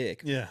like a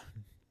dick. Yeah.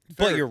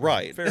 But you're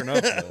right. Fair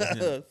enough.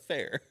 Though. Yeah.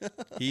 Fair.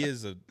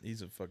 He's a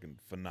fucking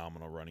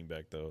phenomenal running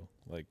back, though.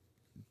 Like,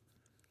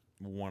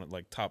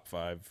 top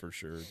 5 for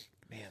sure.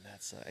 Man,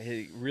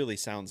 it really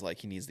sounds like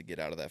he needs to get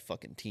out of that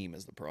fucking team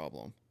is the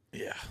problem.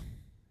 Yeah.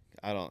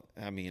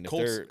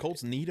 Colts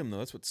Colts need him, though.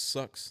 That's what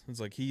sucks. It's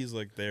like he's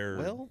like their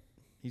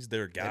He's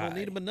their guy. They don't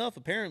need him enough,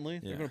 apparently.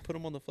 Yeah. They're going to put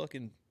him on the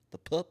fucking the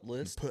pup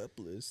list. Pup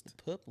list.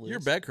 The pup list. Your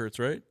back hurts,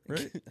 right?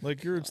 Right?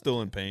 Like you're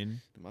still in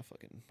pain. Dude, my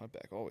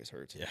back always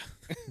hurts. Yeah.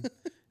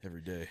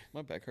 Every day.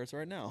 My back hurts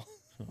right now.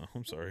 Oh,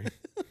 I'm sorry.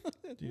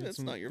 That's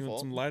not your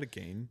fault. Some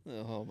lidocaine.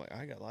 Oh my!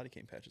 I got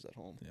lidocaine patches at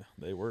home. Yeah,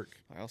 they work.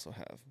 I also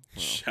have.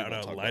 Shout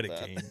out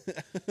lidocaine.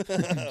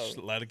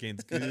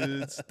 Lidocaine's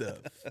good stuff.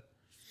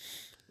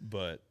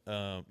 But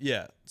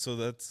yeah, so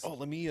that's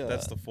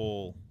that's the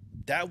full.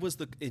 That was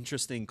the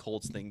interesting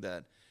Colts thing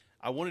that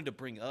I wanted to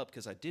bring up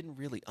because I didn't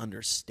really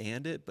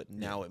understand it, but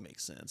now it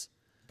makes sense.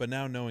 But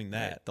now knowing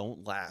that, right,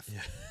 don't laugh.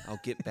 Yeah. I'll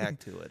get back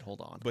to it.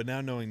 Hold on. But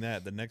now knowing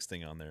that, the next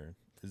thing on there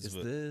is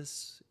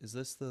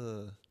this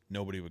the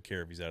nobody would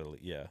care if he's out of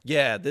league. Yeah.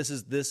 Yeah, this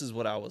is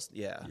what I was.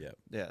 Yeah. Yeah.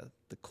 Yeah.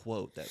 The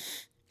quote that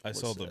I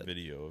saw the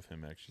video of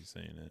him actually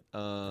saying it.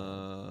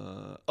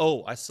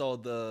 I saw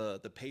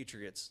the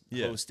Patriots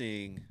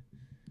hosting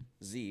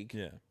Zeke.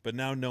 Yeah. But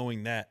now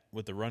knowing that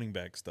with the running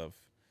back stuff,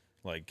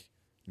 like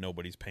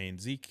nobody's paying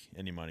Zeke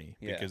any money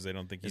because they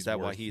don't think he's. Is that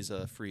why he's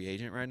a free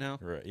agent right now?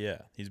 Right.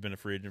 Yeah. He's been a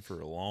free agent for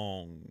a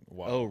long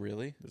while. Oh,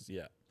 really?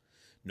 Yeah.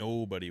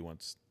 Nobody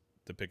wants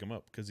to pick him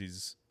up because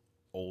he's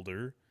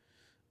older.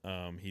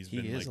 He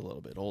is a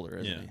little bit older,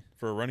 isn't he?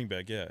 For a running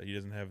back, yeah. He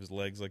doesn't have his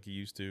legs like he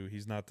used to.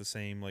 He's not the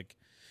same. Like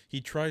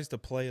he tries to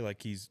play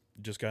like he's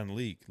just got in the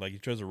league. Like he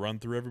tries to run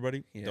through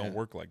everybody. Yeah. Don't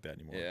work like that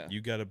anymore. Yeah.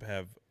 You got to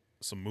have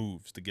some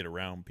moves to get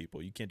around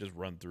people. You can't just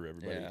run through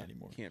everybody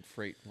anymore. You can't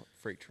freight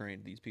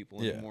train these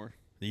people anymore.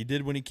 He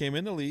did when he came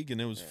in the league, and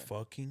it was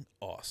fucking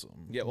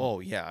awesome. Yeah. Oh,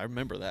 yeah. I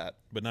remember that.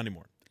 But not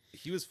anymore.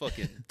 He was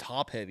fucking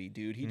top heavy,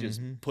 dude. He just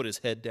put his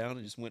head down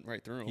and just went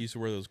right through him. He used to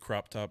wear those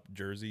crop top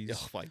jerseys.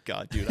 Oh, my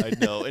God, dude. I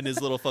know. And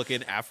his little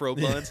fucking afro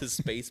buns, his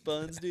space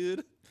buns,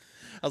 dude.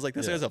 I was like,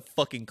 this guy's a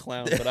fucking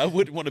clown, but I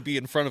wouldn't want to be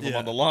in front of him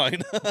on the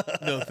line.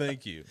 No,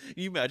 thank you.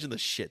 Can you imagine the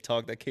shit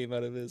talk that came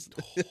out of his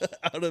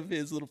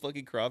little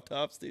fucking crop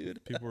tops,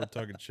 dude? People were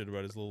talking shit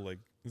about his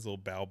little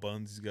bow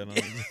buns he's got on.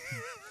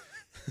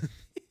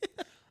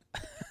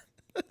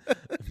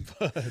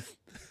 But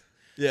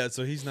yeah,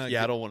 so he's not.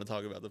 Yeah, I don't want to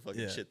talk about the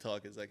fucking shit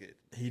talk. It's like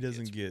he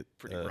doesn't get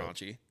pretty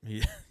raunchy.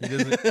 He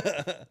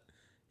doesn't.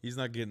 He's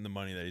not getting the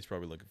money that he's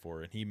probably looking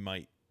for, and he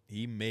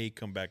may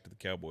come back to the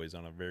Cowboys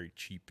on a very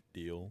cheap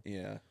deal.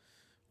 Yeah,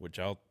 which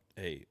I'll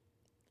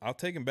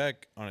take him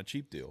back on a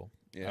cheap deal.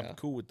 Yeah, I'm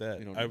cool with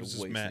that. I was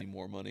just mad. Any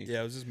more money. Yeah,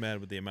 I was just mad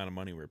with the amount of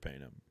money we were paying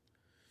him.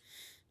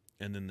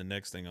 And then the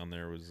next thing on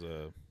there was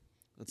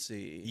let's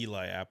see,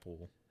 Eli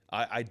Apple.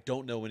 I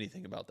don't know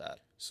anything about that.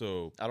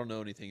 So I don't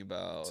know anything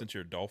about. Since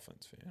you're a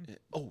Dolphins fan.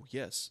 Oh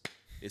yes,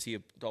 is he a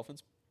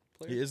Dolphins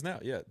player? He is now.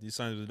 Yeah, he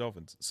signed with the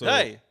Dolphins. So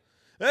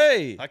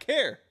hey, I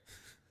care.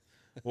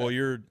 Well, one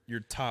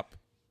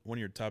of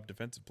your top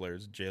defensive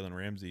players, Jalen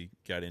Ramsey,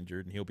 got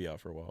injured and he'll be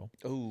out for a while.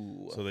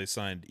 Oh, so they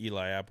signed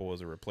Eli Apple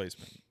as a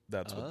replacement.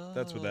 That's what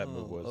that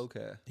move was.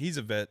 Okay, he's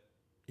a vet.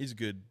 He's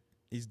good.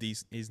 He's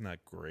decent. He's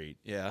not great.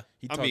 Yeah,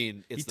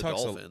 it's the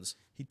Dolphins.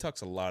 He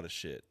talks a lot of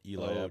shit.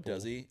 Eli Apple.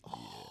 Does he? Yeah.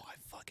 Oh, I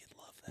fucking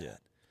love that. Yeah,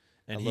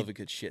 and I love a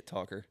good shit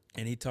talker.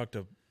 And he talked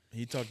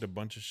a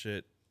bunch of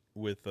shit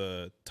with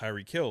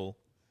Tyreek Hill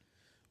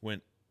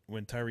when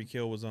Tyreek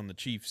Hill was on the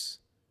Chiefs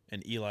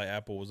and Eli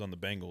Apple was on the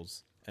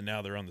Bengals, and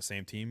now they're on the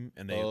same team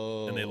and they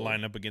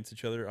line up against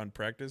each other on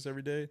practice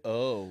every day.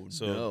 Oh,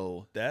 so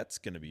no, that's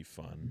gonna be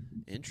fun.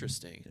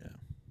 Interesting. Yeah.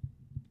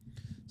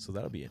 So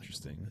that'll be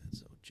interesting.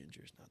 So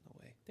Ginger's not in the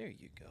way. There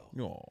you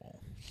go. Oh.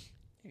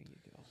 There you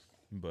go.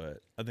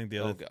 But I think the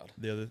other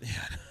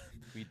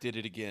we did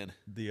it again.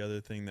 The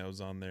other thing that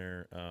was on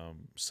there,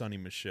 Sonny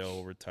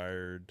Michel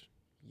retired.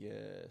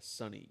 Yeah,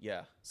 Sonny.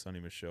 Yeah, Sonny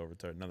Michel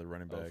retired, another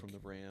running back from the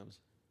Rams.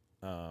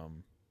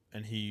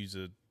 And he's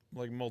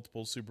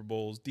multiple Super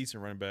Bowls,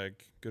 decent running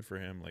back. Good for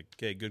him.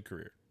 Okay, good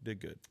career,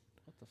 did good.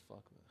 What the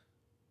fuck, man?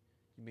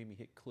 You made me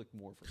hit click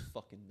more for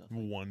fucking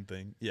nothing. One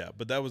thing, yeah,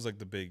 but that was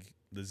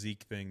the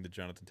Zeke thing, the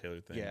Jonathan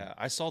Taylor thing. Yeah,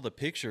 I saw the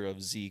picture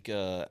of Zeke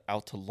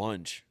out to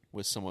lunch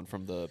with someone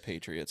from the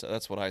Patriots.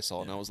 That's what I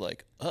saw, and I was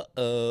like,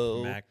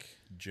 uh-oh. Mac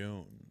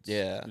Jones.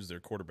 Yeah. Who's their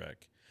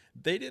quarterback.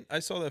 I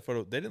saw that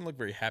photo. They didn't look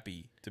very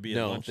happy to be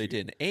at lunch. No, they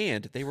didn't.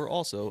 And they were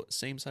also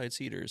same-side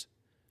seaters.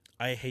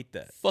 I hate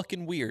that.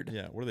 Fucking weird.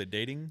 Yeah. What are they,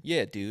 dating?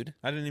 Yeah, dude.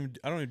 I don't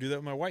even do that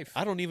with my wife.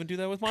 I don't even do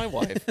that with my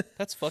wife.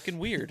 That's fucking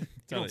weird.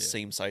 You don't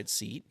same-side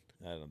seat.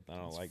 I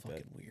don't like that.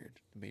 Fucking weird.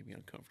 It made me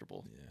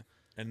uncomfortable. Yeah.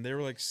 And they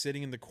were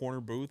sitting in the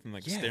corner booth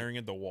and staring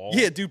at the wall.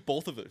 Yeah, dude,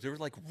 both of it. They were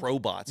like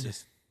robots.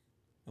 Just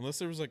unless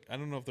there was I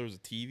don't know if there was a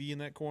TV in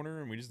that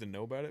corner and we just didn't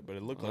know about it, but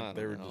it looked like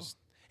they were just.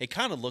 It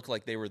kind of looked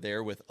like they were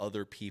there with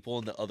other people,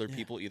 and the other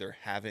people either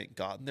haven't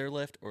gotten their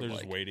lift or they're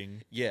just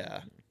waiting.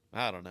 Yeah,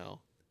 I don't know.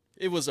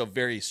 It was a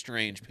very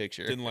strange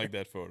picture. Didn't like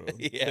that photo.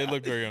 Yeah. They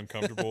looked very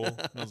uncomfortable.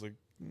 And I was like,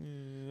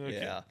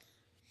 okay. Yeah.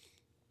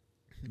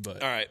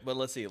 But all right, but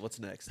let's see. What's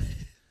next?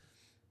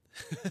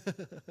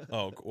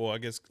 Oh, well, I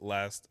guess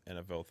last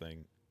NFL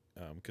thing,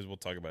 because we'll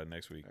talk about it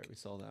next week. All right, we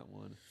saw that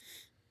one.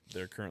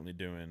 They're currently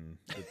doing.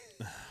 Oh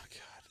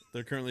God,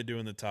 They're currently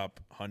doing the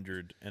top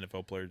 100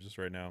 NFL players just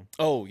right now.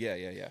 Oh,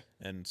 yeah.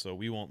 And so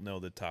we won't know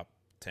the top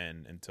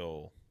 10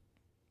 until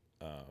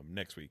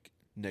next week.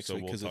 Next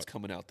week, because it's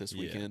coming out this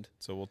weekend.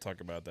 So we'll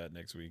talk about that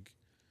next week.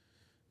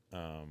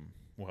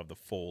 We'll have the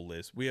full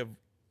list. We have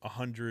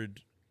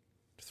 100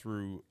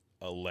 through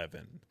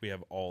 11. We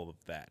have all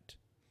of that.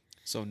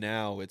 So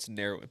now it's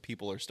narrow.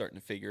 People are starting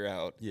to figure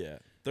out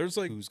there's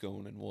like who's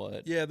going and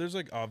what. Yeah, there's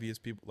like obvious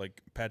people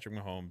like Patrick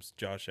Mahomes,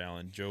 Josh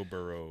Allen, Joe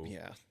Burrow.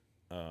 Yeah.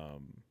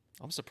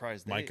 I'm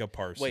surprised. Micah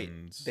Parsons.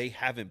 Wait, they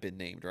haven't been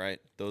named, right?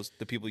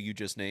 The people you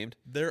just named?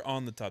 They're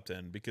on the top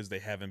 10 because they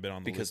haven't been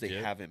on the list yet. Because they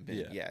yet. haven't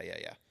been.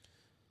 Yeah.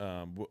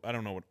 I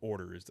don't know what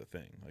order is the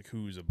thing. Like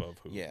who's above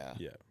who. Yeah.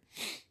 Yeah.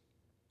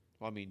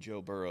 Well, I mean,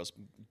 Joe Burrow's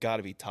got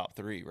to be top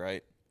 3,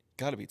 right?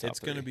 Got to be top 3. It's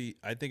going to be,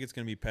 I think it's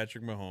going to be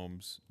Patrick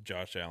Mahomes,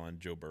 Josh Allen,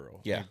 Joe Burrow.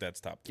 Yeah. I think that's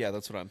top 3. Yeah,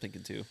 that's what I'm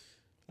thinking too.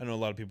 I know a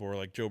lot of people were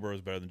like, Joe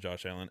Burrow's better than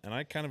Josh Allen. And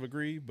I kind of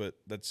agree, but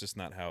that's just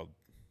not how.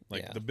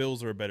 Like, the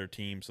Bills are a better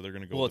team, so they're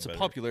going to go Well, with it's a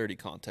popularity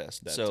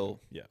contest. So,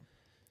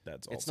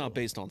 that's it's not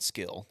based on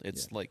skill.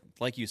 It's like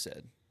you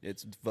said,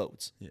 it's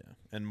votes. Yeah.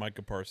 And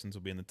Micah Parsons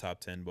will be in the top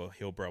 10, but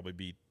he'll probably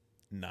be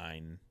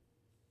 9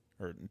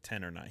 or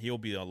 10 or 9. He'll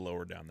be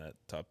lower down that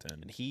top 10.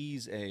 And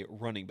he's a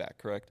running back,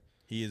 correct?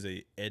 He is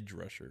a edge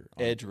rusher.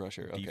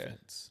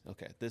 Defense.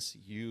 Okay.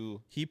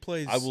 He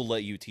plays. I will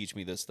let you teach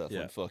me this stuff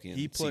when fucking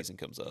season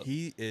comes up.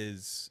 He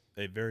is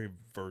a very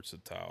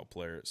versatile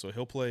player. So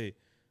he'll play.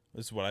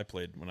 This is what I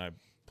played when I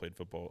played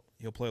football.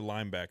 He'll play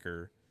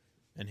linebacker,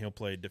 and he'll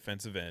play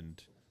defensive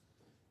end,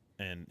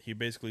 and he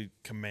basically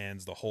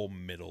commands the whole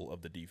middle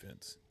of the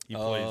defense. He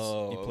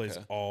plays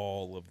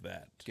all of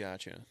that.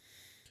 Gotcha.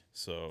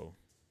 So,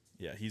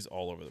 yeah, he's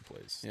all over the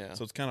place. Yeah.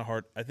 So it's kind of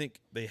hard. I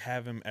think they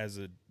have him as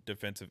a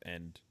defensive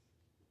end,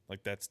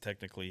 like that's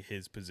technically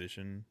his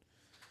position,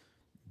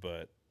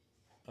 but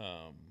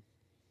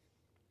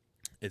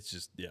it's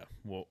just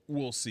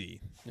we'll see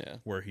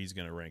where he's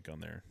gonna rank on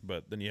there.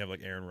 But then you have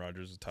like Aaron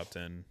Rodgers, top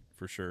 10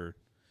 for sure.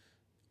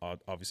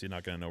 Obviously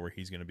not gonna know where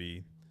he's gonna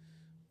be,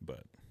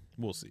 but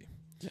we'll see.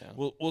 Yeah,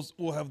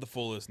 we'll have the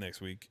full list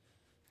next week.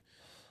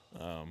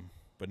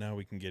 But now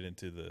we can get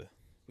into the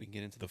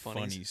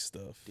funny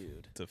stuff,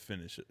 dude, to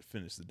finish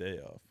the day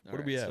off. All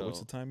what are we right, at? What's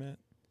the time at?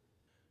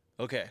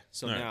 Okay,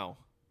 so All right.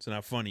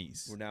 now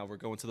funnies. We're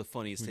going to the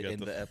funnies to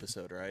end the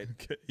episode, right?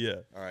 Okay, yeah.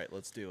 All right,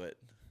 let's do it.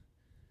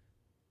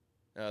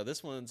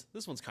 This one's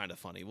kind of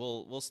funny.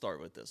 We'll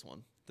start with this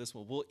one. This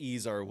one we'll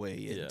ease our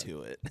way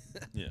into it.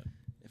 Yeah.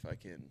 If I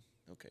can.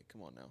 Okay,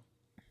 come on now.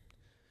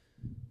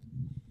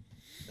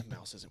 The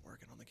mouse isn't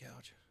working on the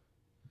couch.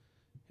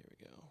 Here we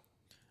go.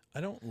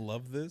 I don't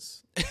love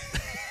this.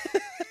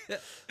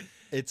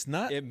 It's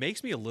not. It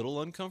makes me a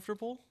little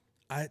uncomfortable.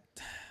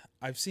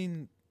 I've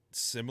seen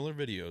similar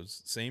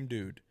videos, same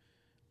dude,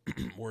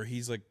 where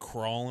he's like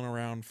crawling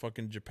around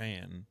fucking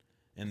Japan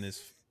in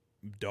this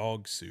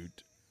dog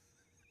suit.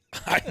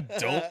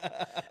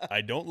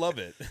 I don't love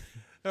it.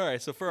 All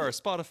right, so for our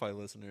Spotify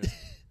listeners,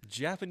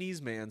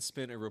 Japanese man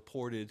spent a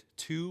reported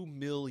 2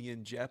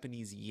 million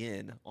Japanese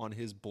yen on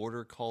his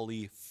border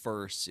collie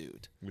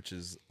fursuit, which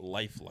is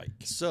lifelike.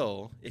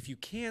 So, if you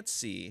can't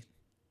see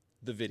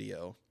the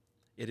video,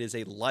 it is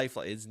a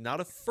lifelike. It's not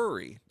a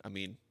furry. I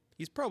mean,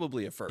 he's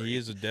probably a furry. He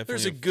is definitely.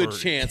 There's a good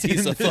chance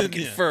he's a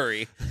fucking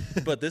furry.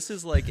 But this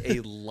is like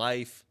a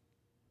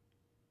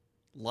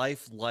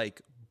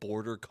lifelike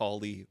border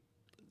collie,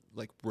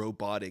 like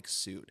robotic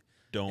suit.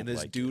 And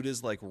this dude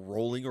is like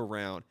rolling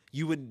around.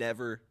 You would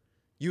never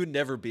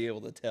be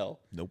able to tell.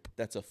 Nope.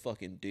 That's a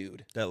fucking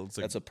dude.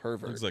 That's a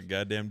pervert. Looks like a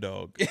goddamn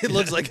dog. It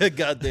looks like a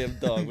goddamn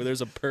dog, but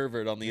there's a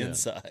pervert on the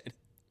inside.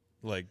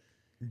 Like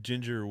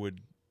Ginger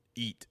would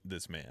eat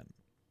this man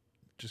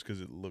just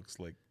because it looks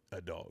like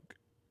a dog.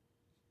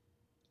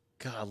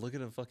 God, look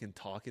at him fucking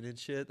talking and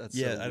shit. That's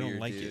I so weird, don't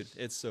like dude. it.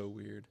 It's so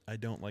weird. I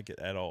don't like it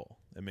at all.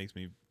 It makes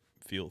me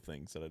feel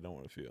things that I don't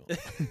want to feel.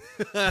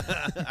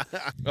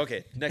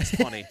 Okay, next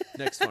funny.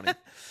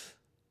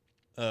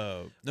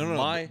 No.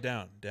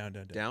 Down.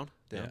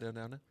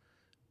 Down.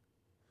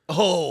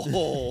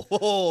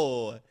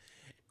 Oh.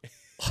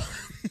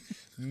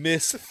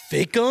 Miss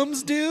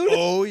Thickums, dude.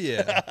 Oh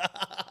yeah.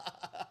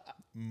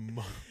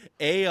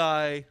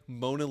 AI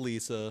Mona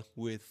Lisa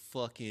with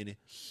fucking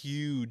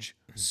huge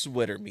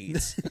sweater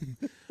meats.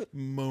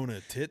 Mona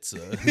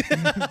Titsa.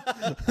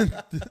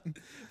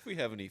 If we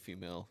have any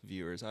female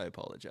viewers, I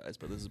apologize,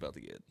 but this is about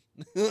to get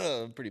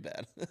pretty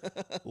bad.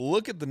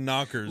 Look at the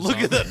knockers. Look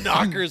at the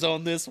knockers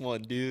on this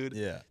one, dude.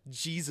 Yeah.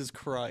 Jesus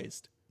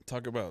Christ.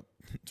 Talk about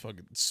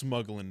fucking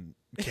smuggling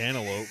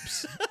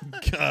cantaloupes.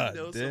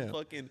 God damn. Some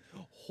fucking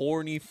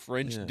horny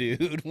French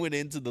dude went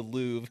into the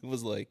Louvre and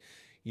was like,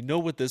 you know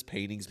what this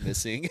painting's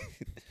missing?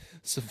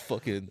 Some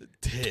fucking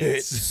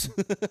tits.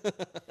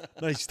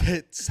 Nice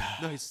tits.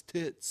 Nice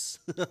tits.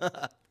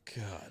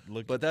 God,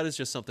 look. But that is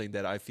just something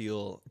that I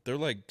feel they're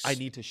like I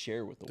need to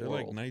share with the world.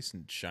 They're like nice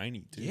and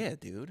shiny too. Yeah,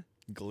 dude.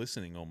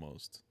 Glistening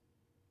almost.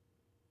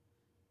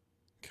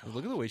 God.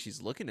 Look at the way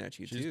she's looking at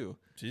you too.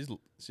 She's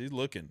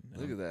looking.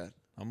 Look at that.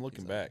 I'm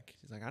looking back.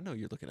 She's like, I know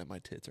you're looking at my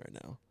tits right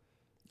now.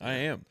 I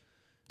am.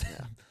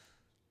 Yeah.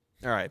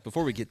 All right,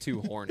 before we get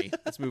too horny,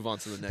 let's move on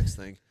to the next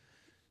thing.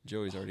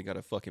 Joey's already got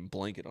a fucking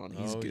blanket on.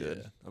 He's good.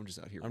 Yeah. I'm just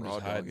out here I'm raw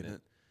just hiding dogging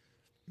it.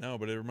 No,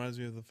 but it reminds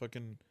me of the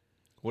fucking.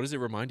 What does it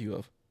remind you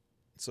of?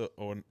 So,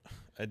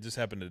 it just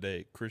happened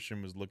today.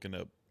 Christian was looking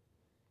up.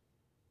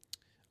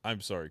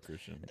 I'm sorry,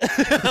 Christian.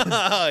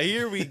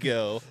 Here we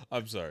go.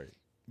 I'm sorry,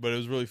 but it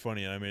was really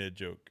funny, and I made a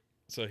joke.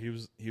 So he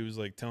was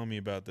like telling me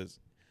about this.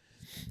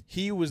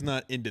 He was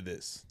not into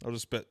this. I'll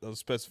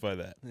specify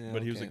that. Yeah,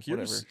 but he was okay, like,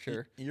 you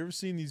sure. You ever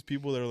seen these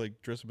people that are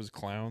like dressed up as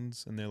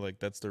clowns and they're like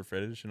that's their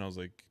fetish? And I was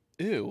like,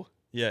 Ew.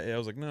 yeah. I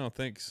was like, no,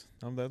 thanks.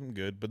 I'm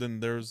good. But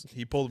then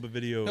he pulled up a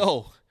video.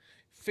 Oh,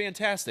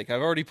 fantastic!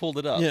 I've already pulled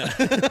it up. Yeah.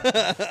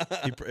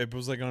 It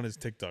was like on his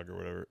TikTok or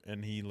whatever,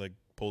 and he like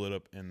pulled it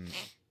up, and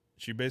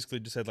she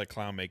basically just had like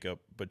clown makeup,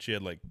 but she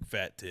had like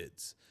fat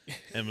tits,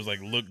 and was like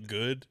looked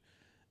good.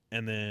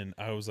 And then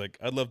I was like,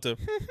 I'd love to.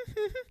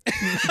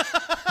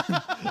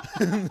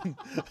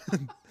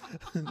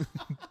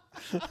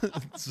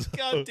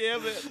 God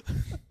damn it!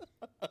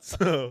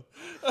 So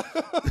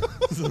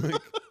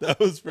like, that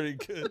was pretty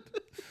good.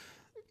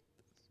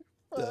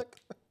 That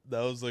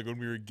was like when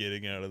we were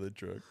getting out of the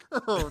truck.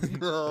 Oh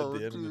no, at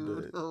the end of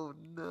the day. Oh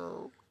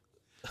no.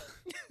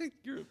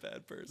 You're a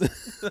bad person.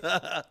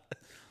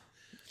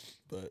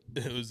 But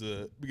it was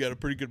we got a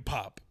pretty good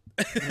pop.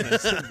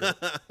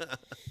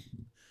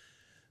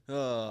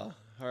 Oh,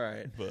 all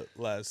right. But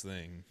last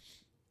thing,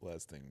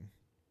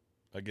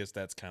 I guess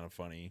that's kind of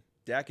funny.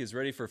 Dak is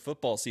ready for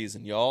football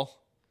season, y'all.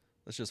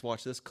 Let's just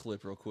watch this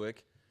clip real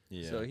quick.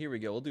 Yeah. So here we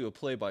go. We'll do a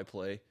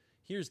play-by-play.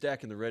 Here's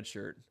Dak in the red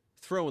shirt,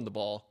 throwing the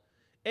ball,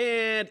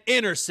 and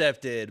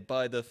intercepted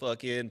by the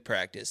fucking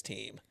practice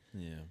team.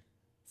 Yeah.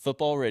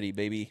 Football ready,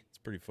 baby. It's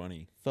pretty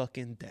funny.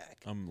 Fucking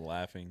Dak. I'm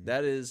laughing.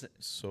 That is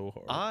so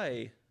hard.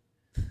 I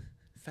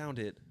found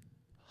it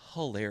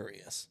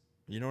hilarious.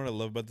 You know what I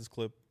love about this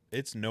clip?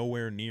 It's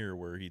nowhere near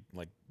where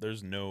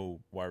there's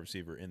no wide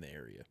receiver in the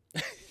area.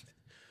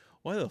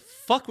 Why the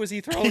fuck was he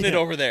throwing it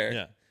over there?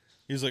 Yeah.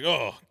 He was like,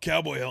 oh,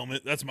 cowboy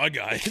helmet. That's my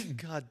guy.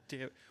 God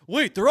damn it.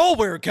 Wait, they're all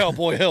wearing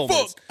cowboy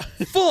helmets.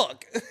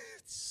 Fuck.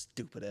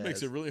 Stupid ass.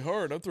 Makes it really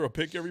hard. I throw a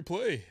pick every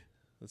play.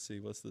 Let's see.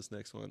 What's this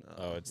next one?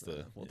 We'll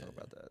talk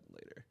about that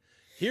later.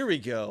 Here we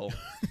go.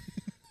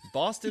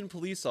 Boston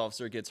police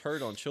officer gets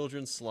hurt on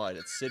children's slide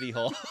at City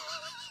Hall.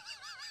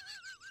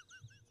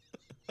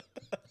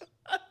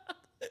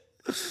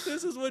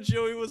 This is what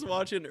Joey was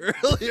watching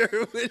earlier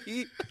when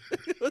he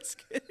was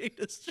getting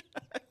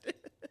distracted.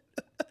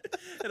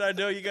 And I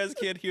know you guys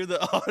can't hear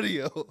the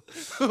audio,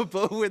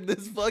 but when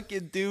this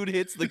fucking dude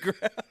hits the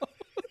ground,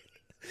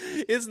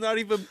 it's not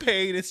even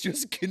pain, it's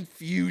just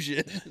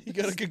confusion. He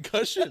got a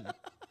concussion.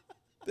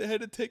 They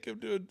had to take him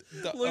to a...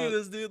 Look at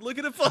this dude. Look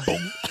at it. The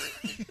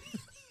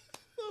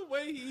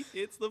way he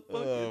hits the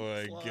fucking Oh,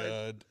 my slide.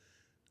 God.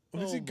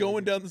 What is Oh he my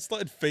going down the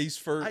slide face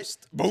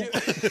first? Boom.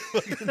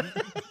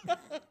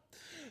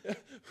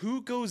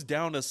 Who goes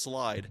down a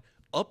slide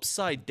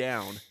upside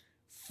down,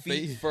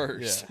 feet Face-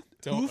 first?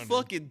 yeah. Who Don't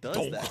fucking does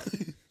Don't.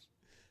 that?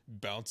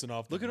 Bouncing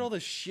off. Look at all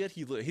the shit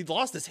he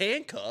lost his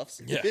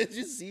handcuffs. Yeah. Did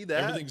you see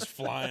that? Everything's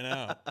flying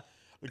out.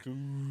 Like,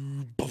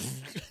 ooh,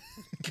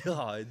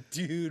 God,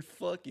 dude,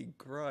 fucking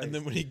Christ. and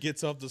then when he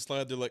gets off the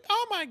slide, they're like,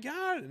 "Oh my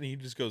God!" And he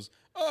just goes,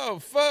 "Oh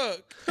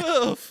fuck!"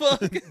 oh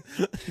fuck.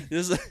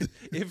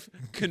 If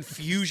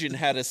confusion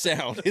had a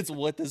sound, it's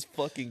what this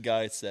fucking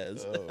guy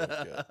says. Oh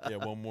God! Yeah,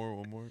 one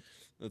more.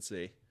 Let's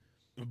see.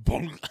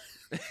 Bonk.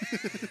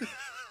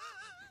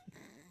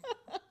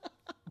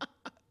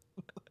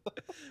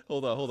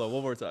 Hold on.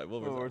 One more time.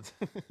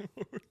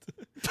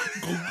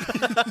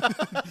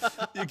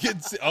 You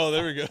can see. Oh,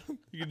 there we go.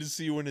 You can just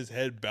see when his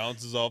head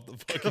bounces off the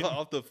fucking.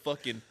 Off the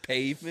fucking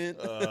pavement.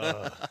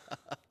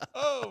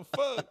 Oh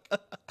fuck!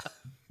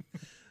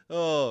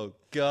 Oh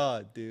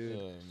God, dude.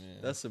 Oh man,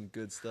 That's some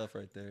good stuff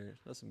right there.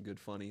 That's some good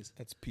funnies.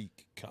 that's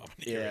peak comedy.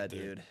 Yeah, right there.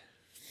 dude.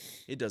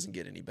 It doesn't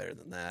get any better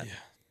than that. Yeah.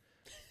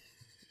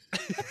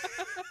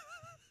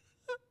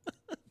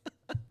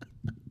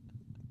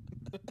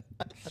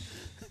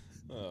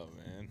 Oh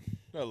man,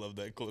 I love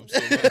that clip so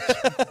much.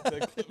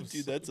 That clip is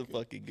Dude, so that's a good.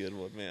 fucking good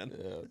one, man.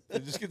 Yeah,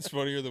 it just gets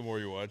funnier the more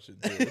you watch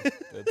it. Too.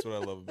 That's what I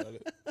love about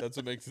it. That's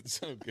what makes it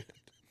so good.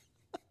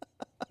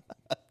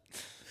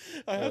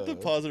 I have to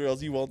pause it or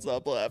else you won't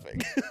stop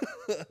laughing.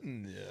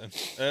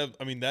 Yeah,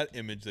 I mean that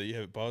image that you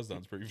have it paused on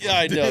is pretty funny. Yeah,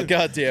 I know.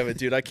 God damn it,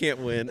 dude. I can't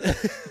win.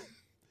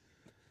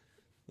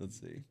 Let's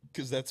see.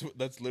 Because that's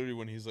literally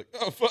when he's like,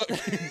 "Oh fuck."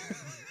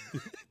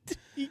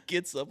 He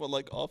gets up on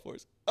like all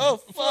fours. Oh,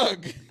 fuck.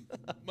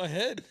 My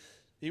head.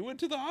 He went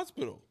to the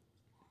hospital.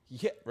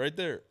 Yeah. Right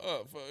there.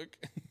 Oh, fuck.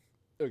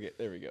 Okay,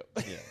 there we go.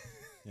 Yeah.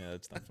 Yeah,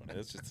 that's not funny.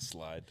 That's just a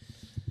slide.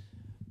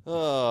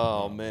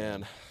 Oh,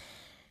 man.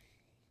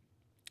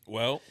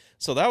 Well,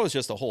 So that was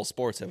just a whole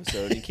sports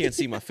episode. You can't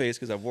see my face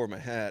because I wore my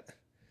hat.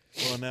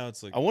 now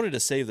it's like, I wanted to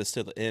save this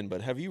to the end,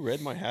 but have you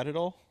read my hat at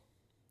all?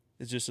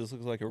 It just looks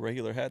like a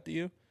regular hat to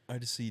you? I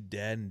just see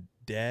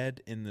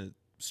dad in the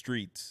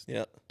streets.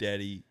 Yeah.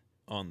 Daddy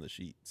on the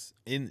sheets.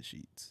 In the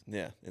sheets.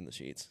 Yeah, in the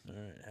sheets. All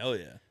right. Hell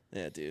yeah.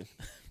 Yeah, dude.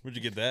 Where'd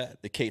you get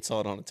that? The Kate saw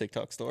it on a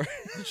TikTok store.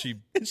 She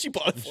And she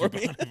bought it for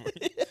me.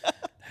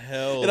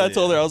 Hell. And I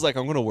told her, I was like,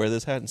 I'm going to wear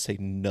this hat and say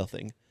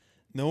nothing.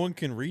 No one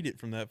can read it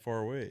from that far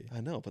away.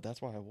 I know, but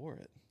that's why I wore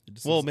it.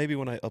 Well, Well, maybe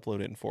when I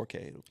upload it in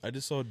 4K. I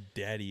just saw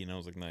Daddy, and I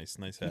was like, nice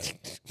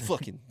hat.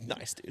 Fucking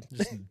nice, dude.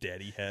 Just a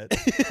Daddy hat.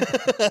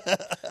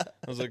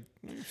 I was like,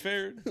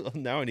 fair.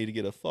 Now I need to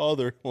get a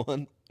father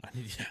one. I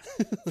need,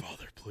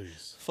 Father,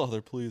 please.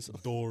 Father, please.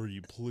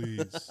 Dory,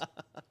 please.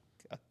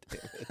 God damn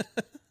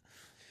it.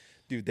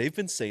 Dude, they've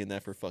been saying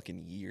that for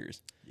fucking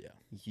years. Yeah.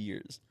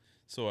 Years.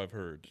 So I've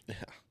heard. Yeah.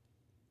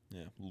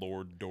 Yeah.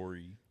 Lord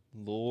Dory.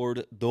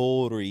 Lord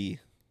Dory.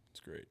 It's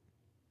great.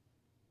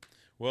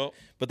 Well,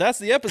 but that's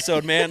the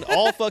episode, man.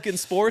 All fucking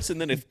sports and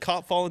then a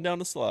cop falling down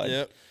the slide.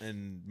 Yep.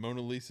 And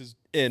Mona Lisa's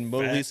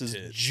Lisa's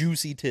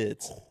juicy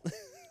tits.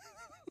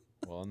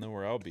 Well, I know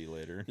where I'll be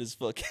later. Just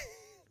fucking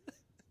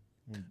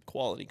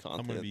quality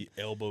content. I'm going to be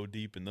elbow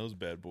deep in those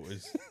bad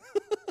boys.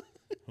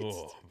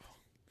 Oh.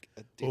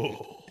 God damn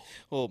it.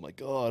 Oh my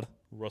God.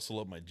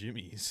 Rustle up my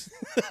jimmies.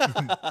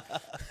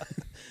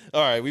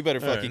 All right, we better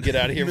fucking get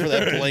out of here before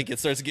that blanket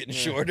starts getting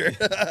shorter.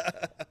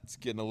 It's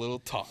getting a little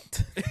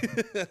taut.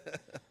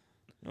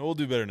 We'll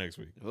do better next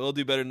week. We'll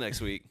do better next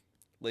week.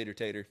 Later,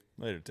 Tater.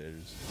 Later,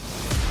 taters.